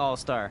e-billing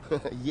all-star?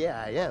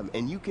 Yeah, I am,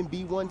 and you can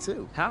be one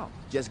too. How?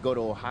 Just go to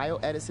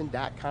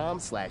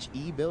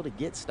ohioedison.com/e-bill to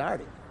get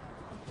started.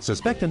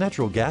 Suspect a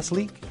natural gas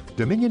leak?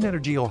 Dominion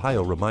Energy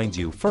Ohio reminds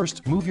you,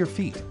 first move your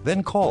feet,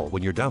 then call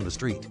when you're down the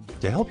street.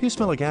 To help you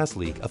smell a gas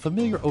leak, a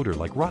familiar odor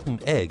like rotten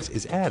eggs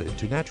is added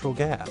to natural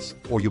gas.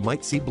 Or you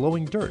might see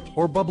blowing dirt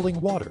or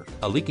bubbling water.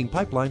 A leaking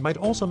pipeline might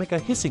also make a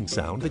hissing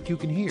sound that you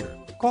can hear.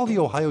 Call the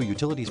Ohio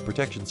Utilities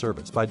Protection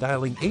Service by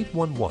dialing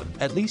 811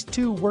 at least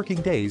 2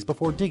 working days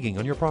before digging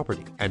on your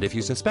property. And if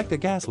you suspect a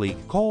gas leak,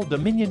 call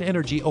Dominion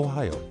Energy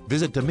Ohio.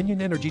 Visit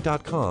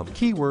dominionenergy.com,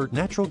 keyword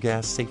natural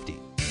gas safety.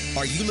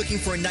 Are you looking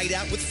for a night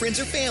out with friends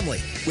or family?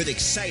 With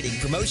exciting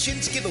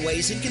promotions,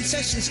 giveaways, and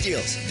concessions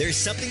deals, there's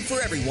something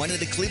for everyone at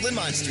a Cleveland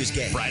Monsters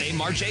game. Friday,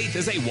 March 8th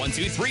is a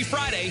 1-2-3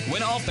 Friday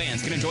when all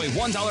fans can enjoy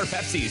 $1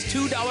 Pepsis,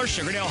 $2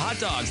 Sugardale hot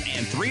dogs,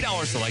 and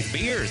 $3 select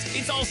beers.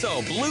 It's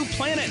also Blue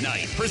Planet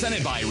Night,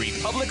 presented by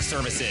Republic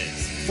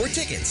Services. For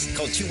tickets,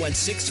 call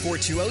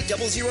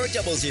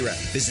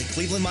 216-420-0000. Visit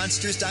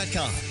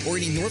clevelandmonsters.com or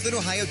any Northern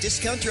Ohio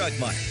discount drug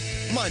mart.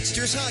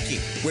 Monsters Hockey,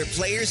 where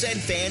players and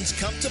fans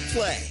come to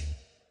play.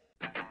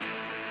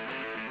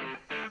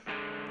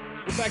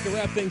 We're back to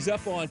wrap things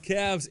up on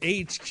Cavs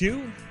HQ.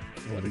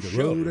 On the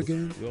road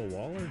again. Will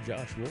Waller,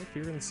 Josh Wolf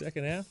here in the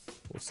second half.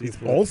 We'll see It's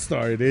if we're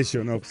All-Star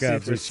edition of see if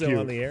Cavs we're HQ. still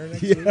on the air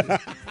next week.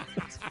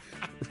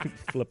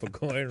 Flip a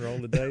coin, roll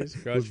the dice.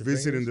 Was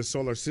visiting the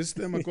solar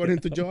system, according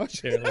to Josh.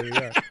 Apparently we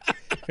are.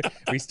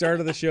 We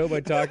started the show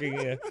by talking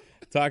a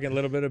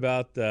little bit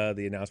about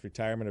the announced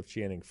retirement of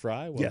Channing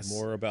Frye. We'll have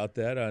more about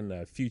that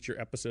on future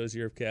episodes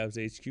here of Cavs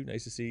HQ.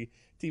 Nice to see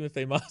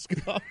Timofey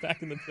Moskov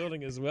back in the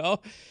building as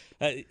well.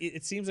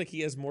 It seems like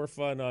he has more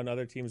fun on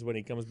other teams when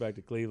he comes back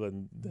to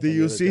Cleveland. Do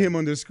you see him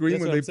on the screen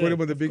when they put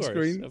him on the big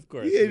screen? Of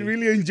course. He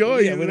really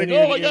enjoys it. He's like,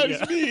 oh my God,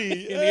 it's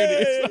me.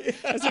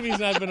 As if he's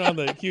not been on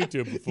the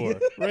Q-tube before,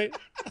 right?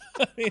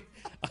 I mean,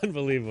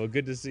 unbelievable.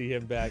 Good to see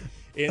him back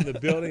in the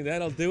building.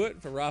 That'll do it.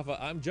 For Rafa,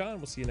 I'm John.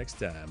 We'll see you next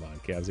time on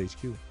Cavs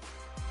HQ.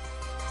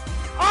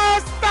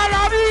 Hasta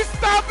la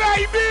vista,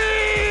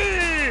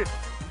 baby!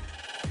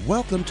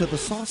 Welcome to the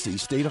Saucy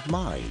State of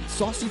Mind.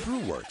 Saucy Brew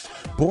Works,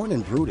 born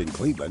and brewed in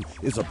Cleveland,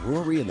 is a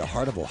brewery in the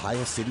heart of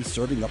Ohio City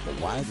serving up a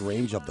wide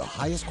range of the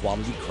highest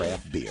quality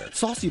craft beer.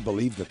 Saucy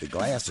believes that the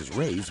glass is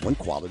raised when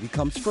quality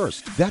comes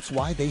first. That's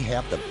why they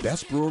have the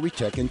best brewery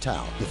tech in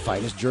town, the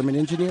finest German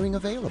engineering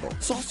available.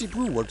 Saucy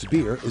Brew Works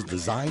beer is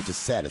designed to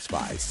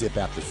satisfy, sip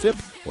after sip,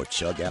 or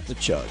chug after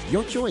chug.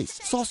 Your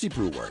choice. Saucy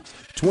Brew Works,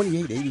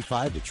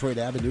 2885 Detroit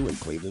Avenue in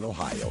Cleveland,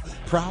 Ohio.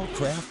 Proud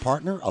craft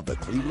partner of the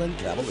Cleveland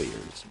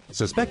Cavaliers.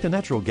 Suspect a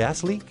natural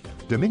gas leak?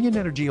 Dominion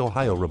Energy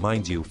Ohio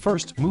reminds you,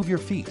 first move your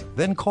feet,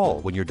 then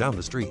call when you're down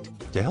the street.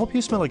 To help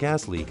you smell a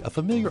gas leak, a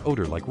familiar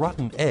odor like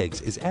rotten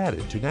eggs is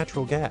added to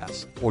natural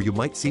gas. Or you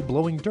might see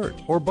blowing dirt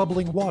or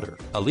bubbling water.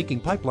 A leaking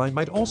pipeline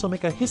might also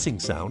make a hissing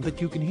sound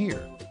that you can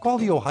hear. Call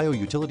the Ohio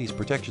Utilities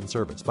Protection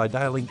Service by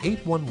dialing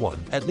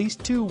 811 at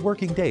least 2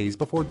 working days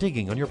before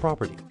digging on your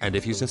property. And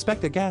if you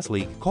suspect a gas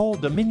leak, call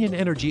Dominion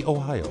Energy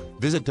Ohio.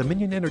 Visit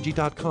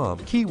dominionenergy.com,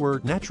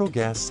 keyword natural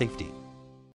gas safety.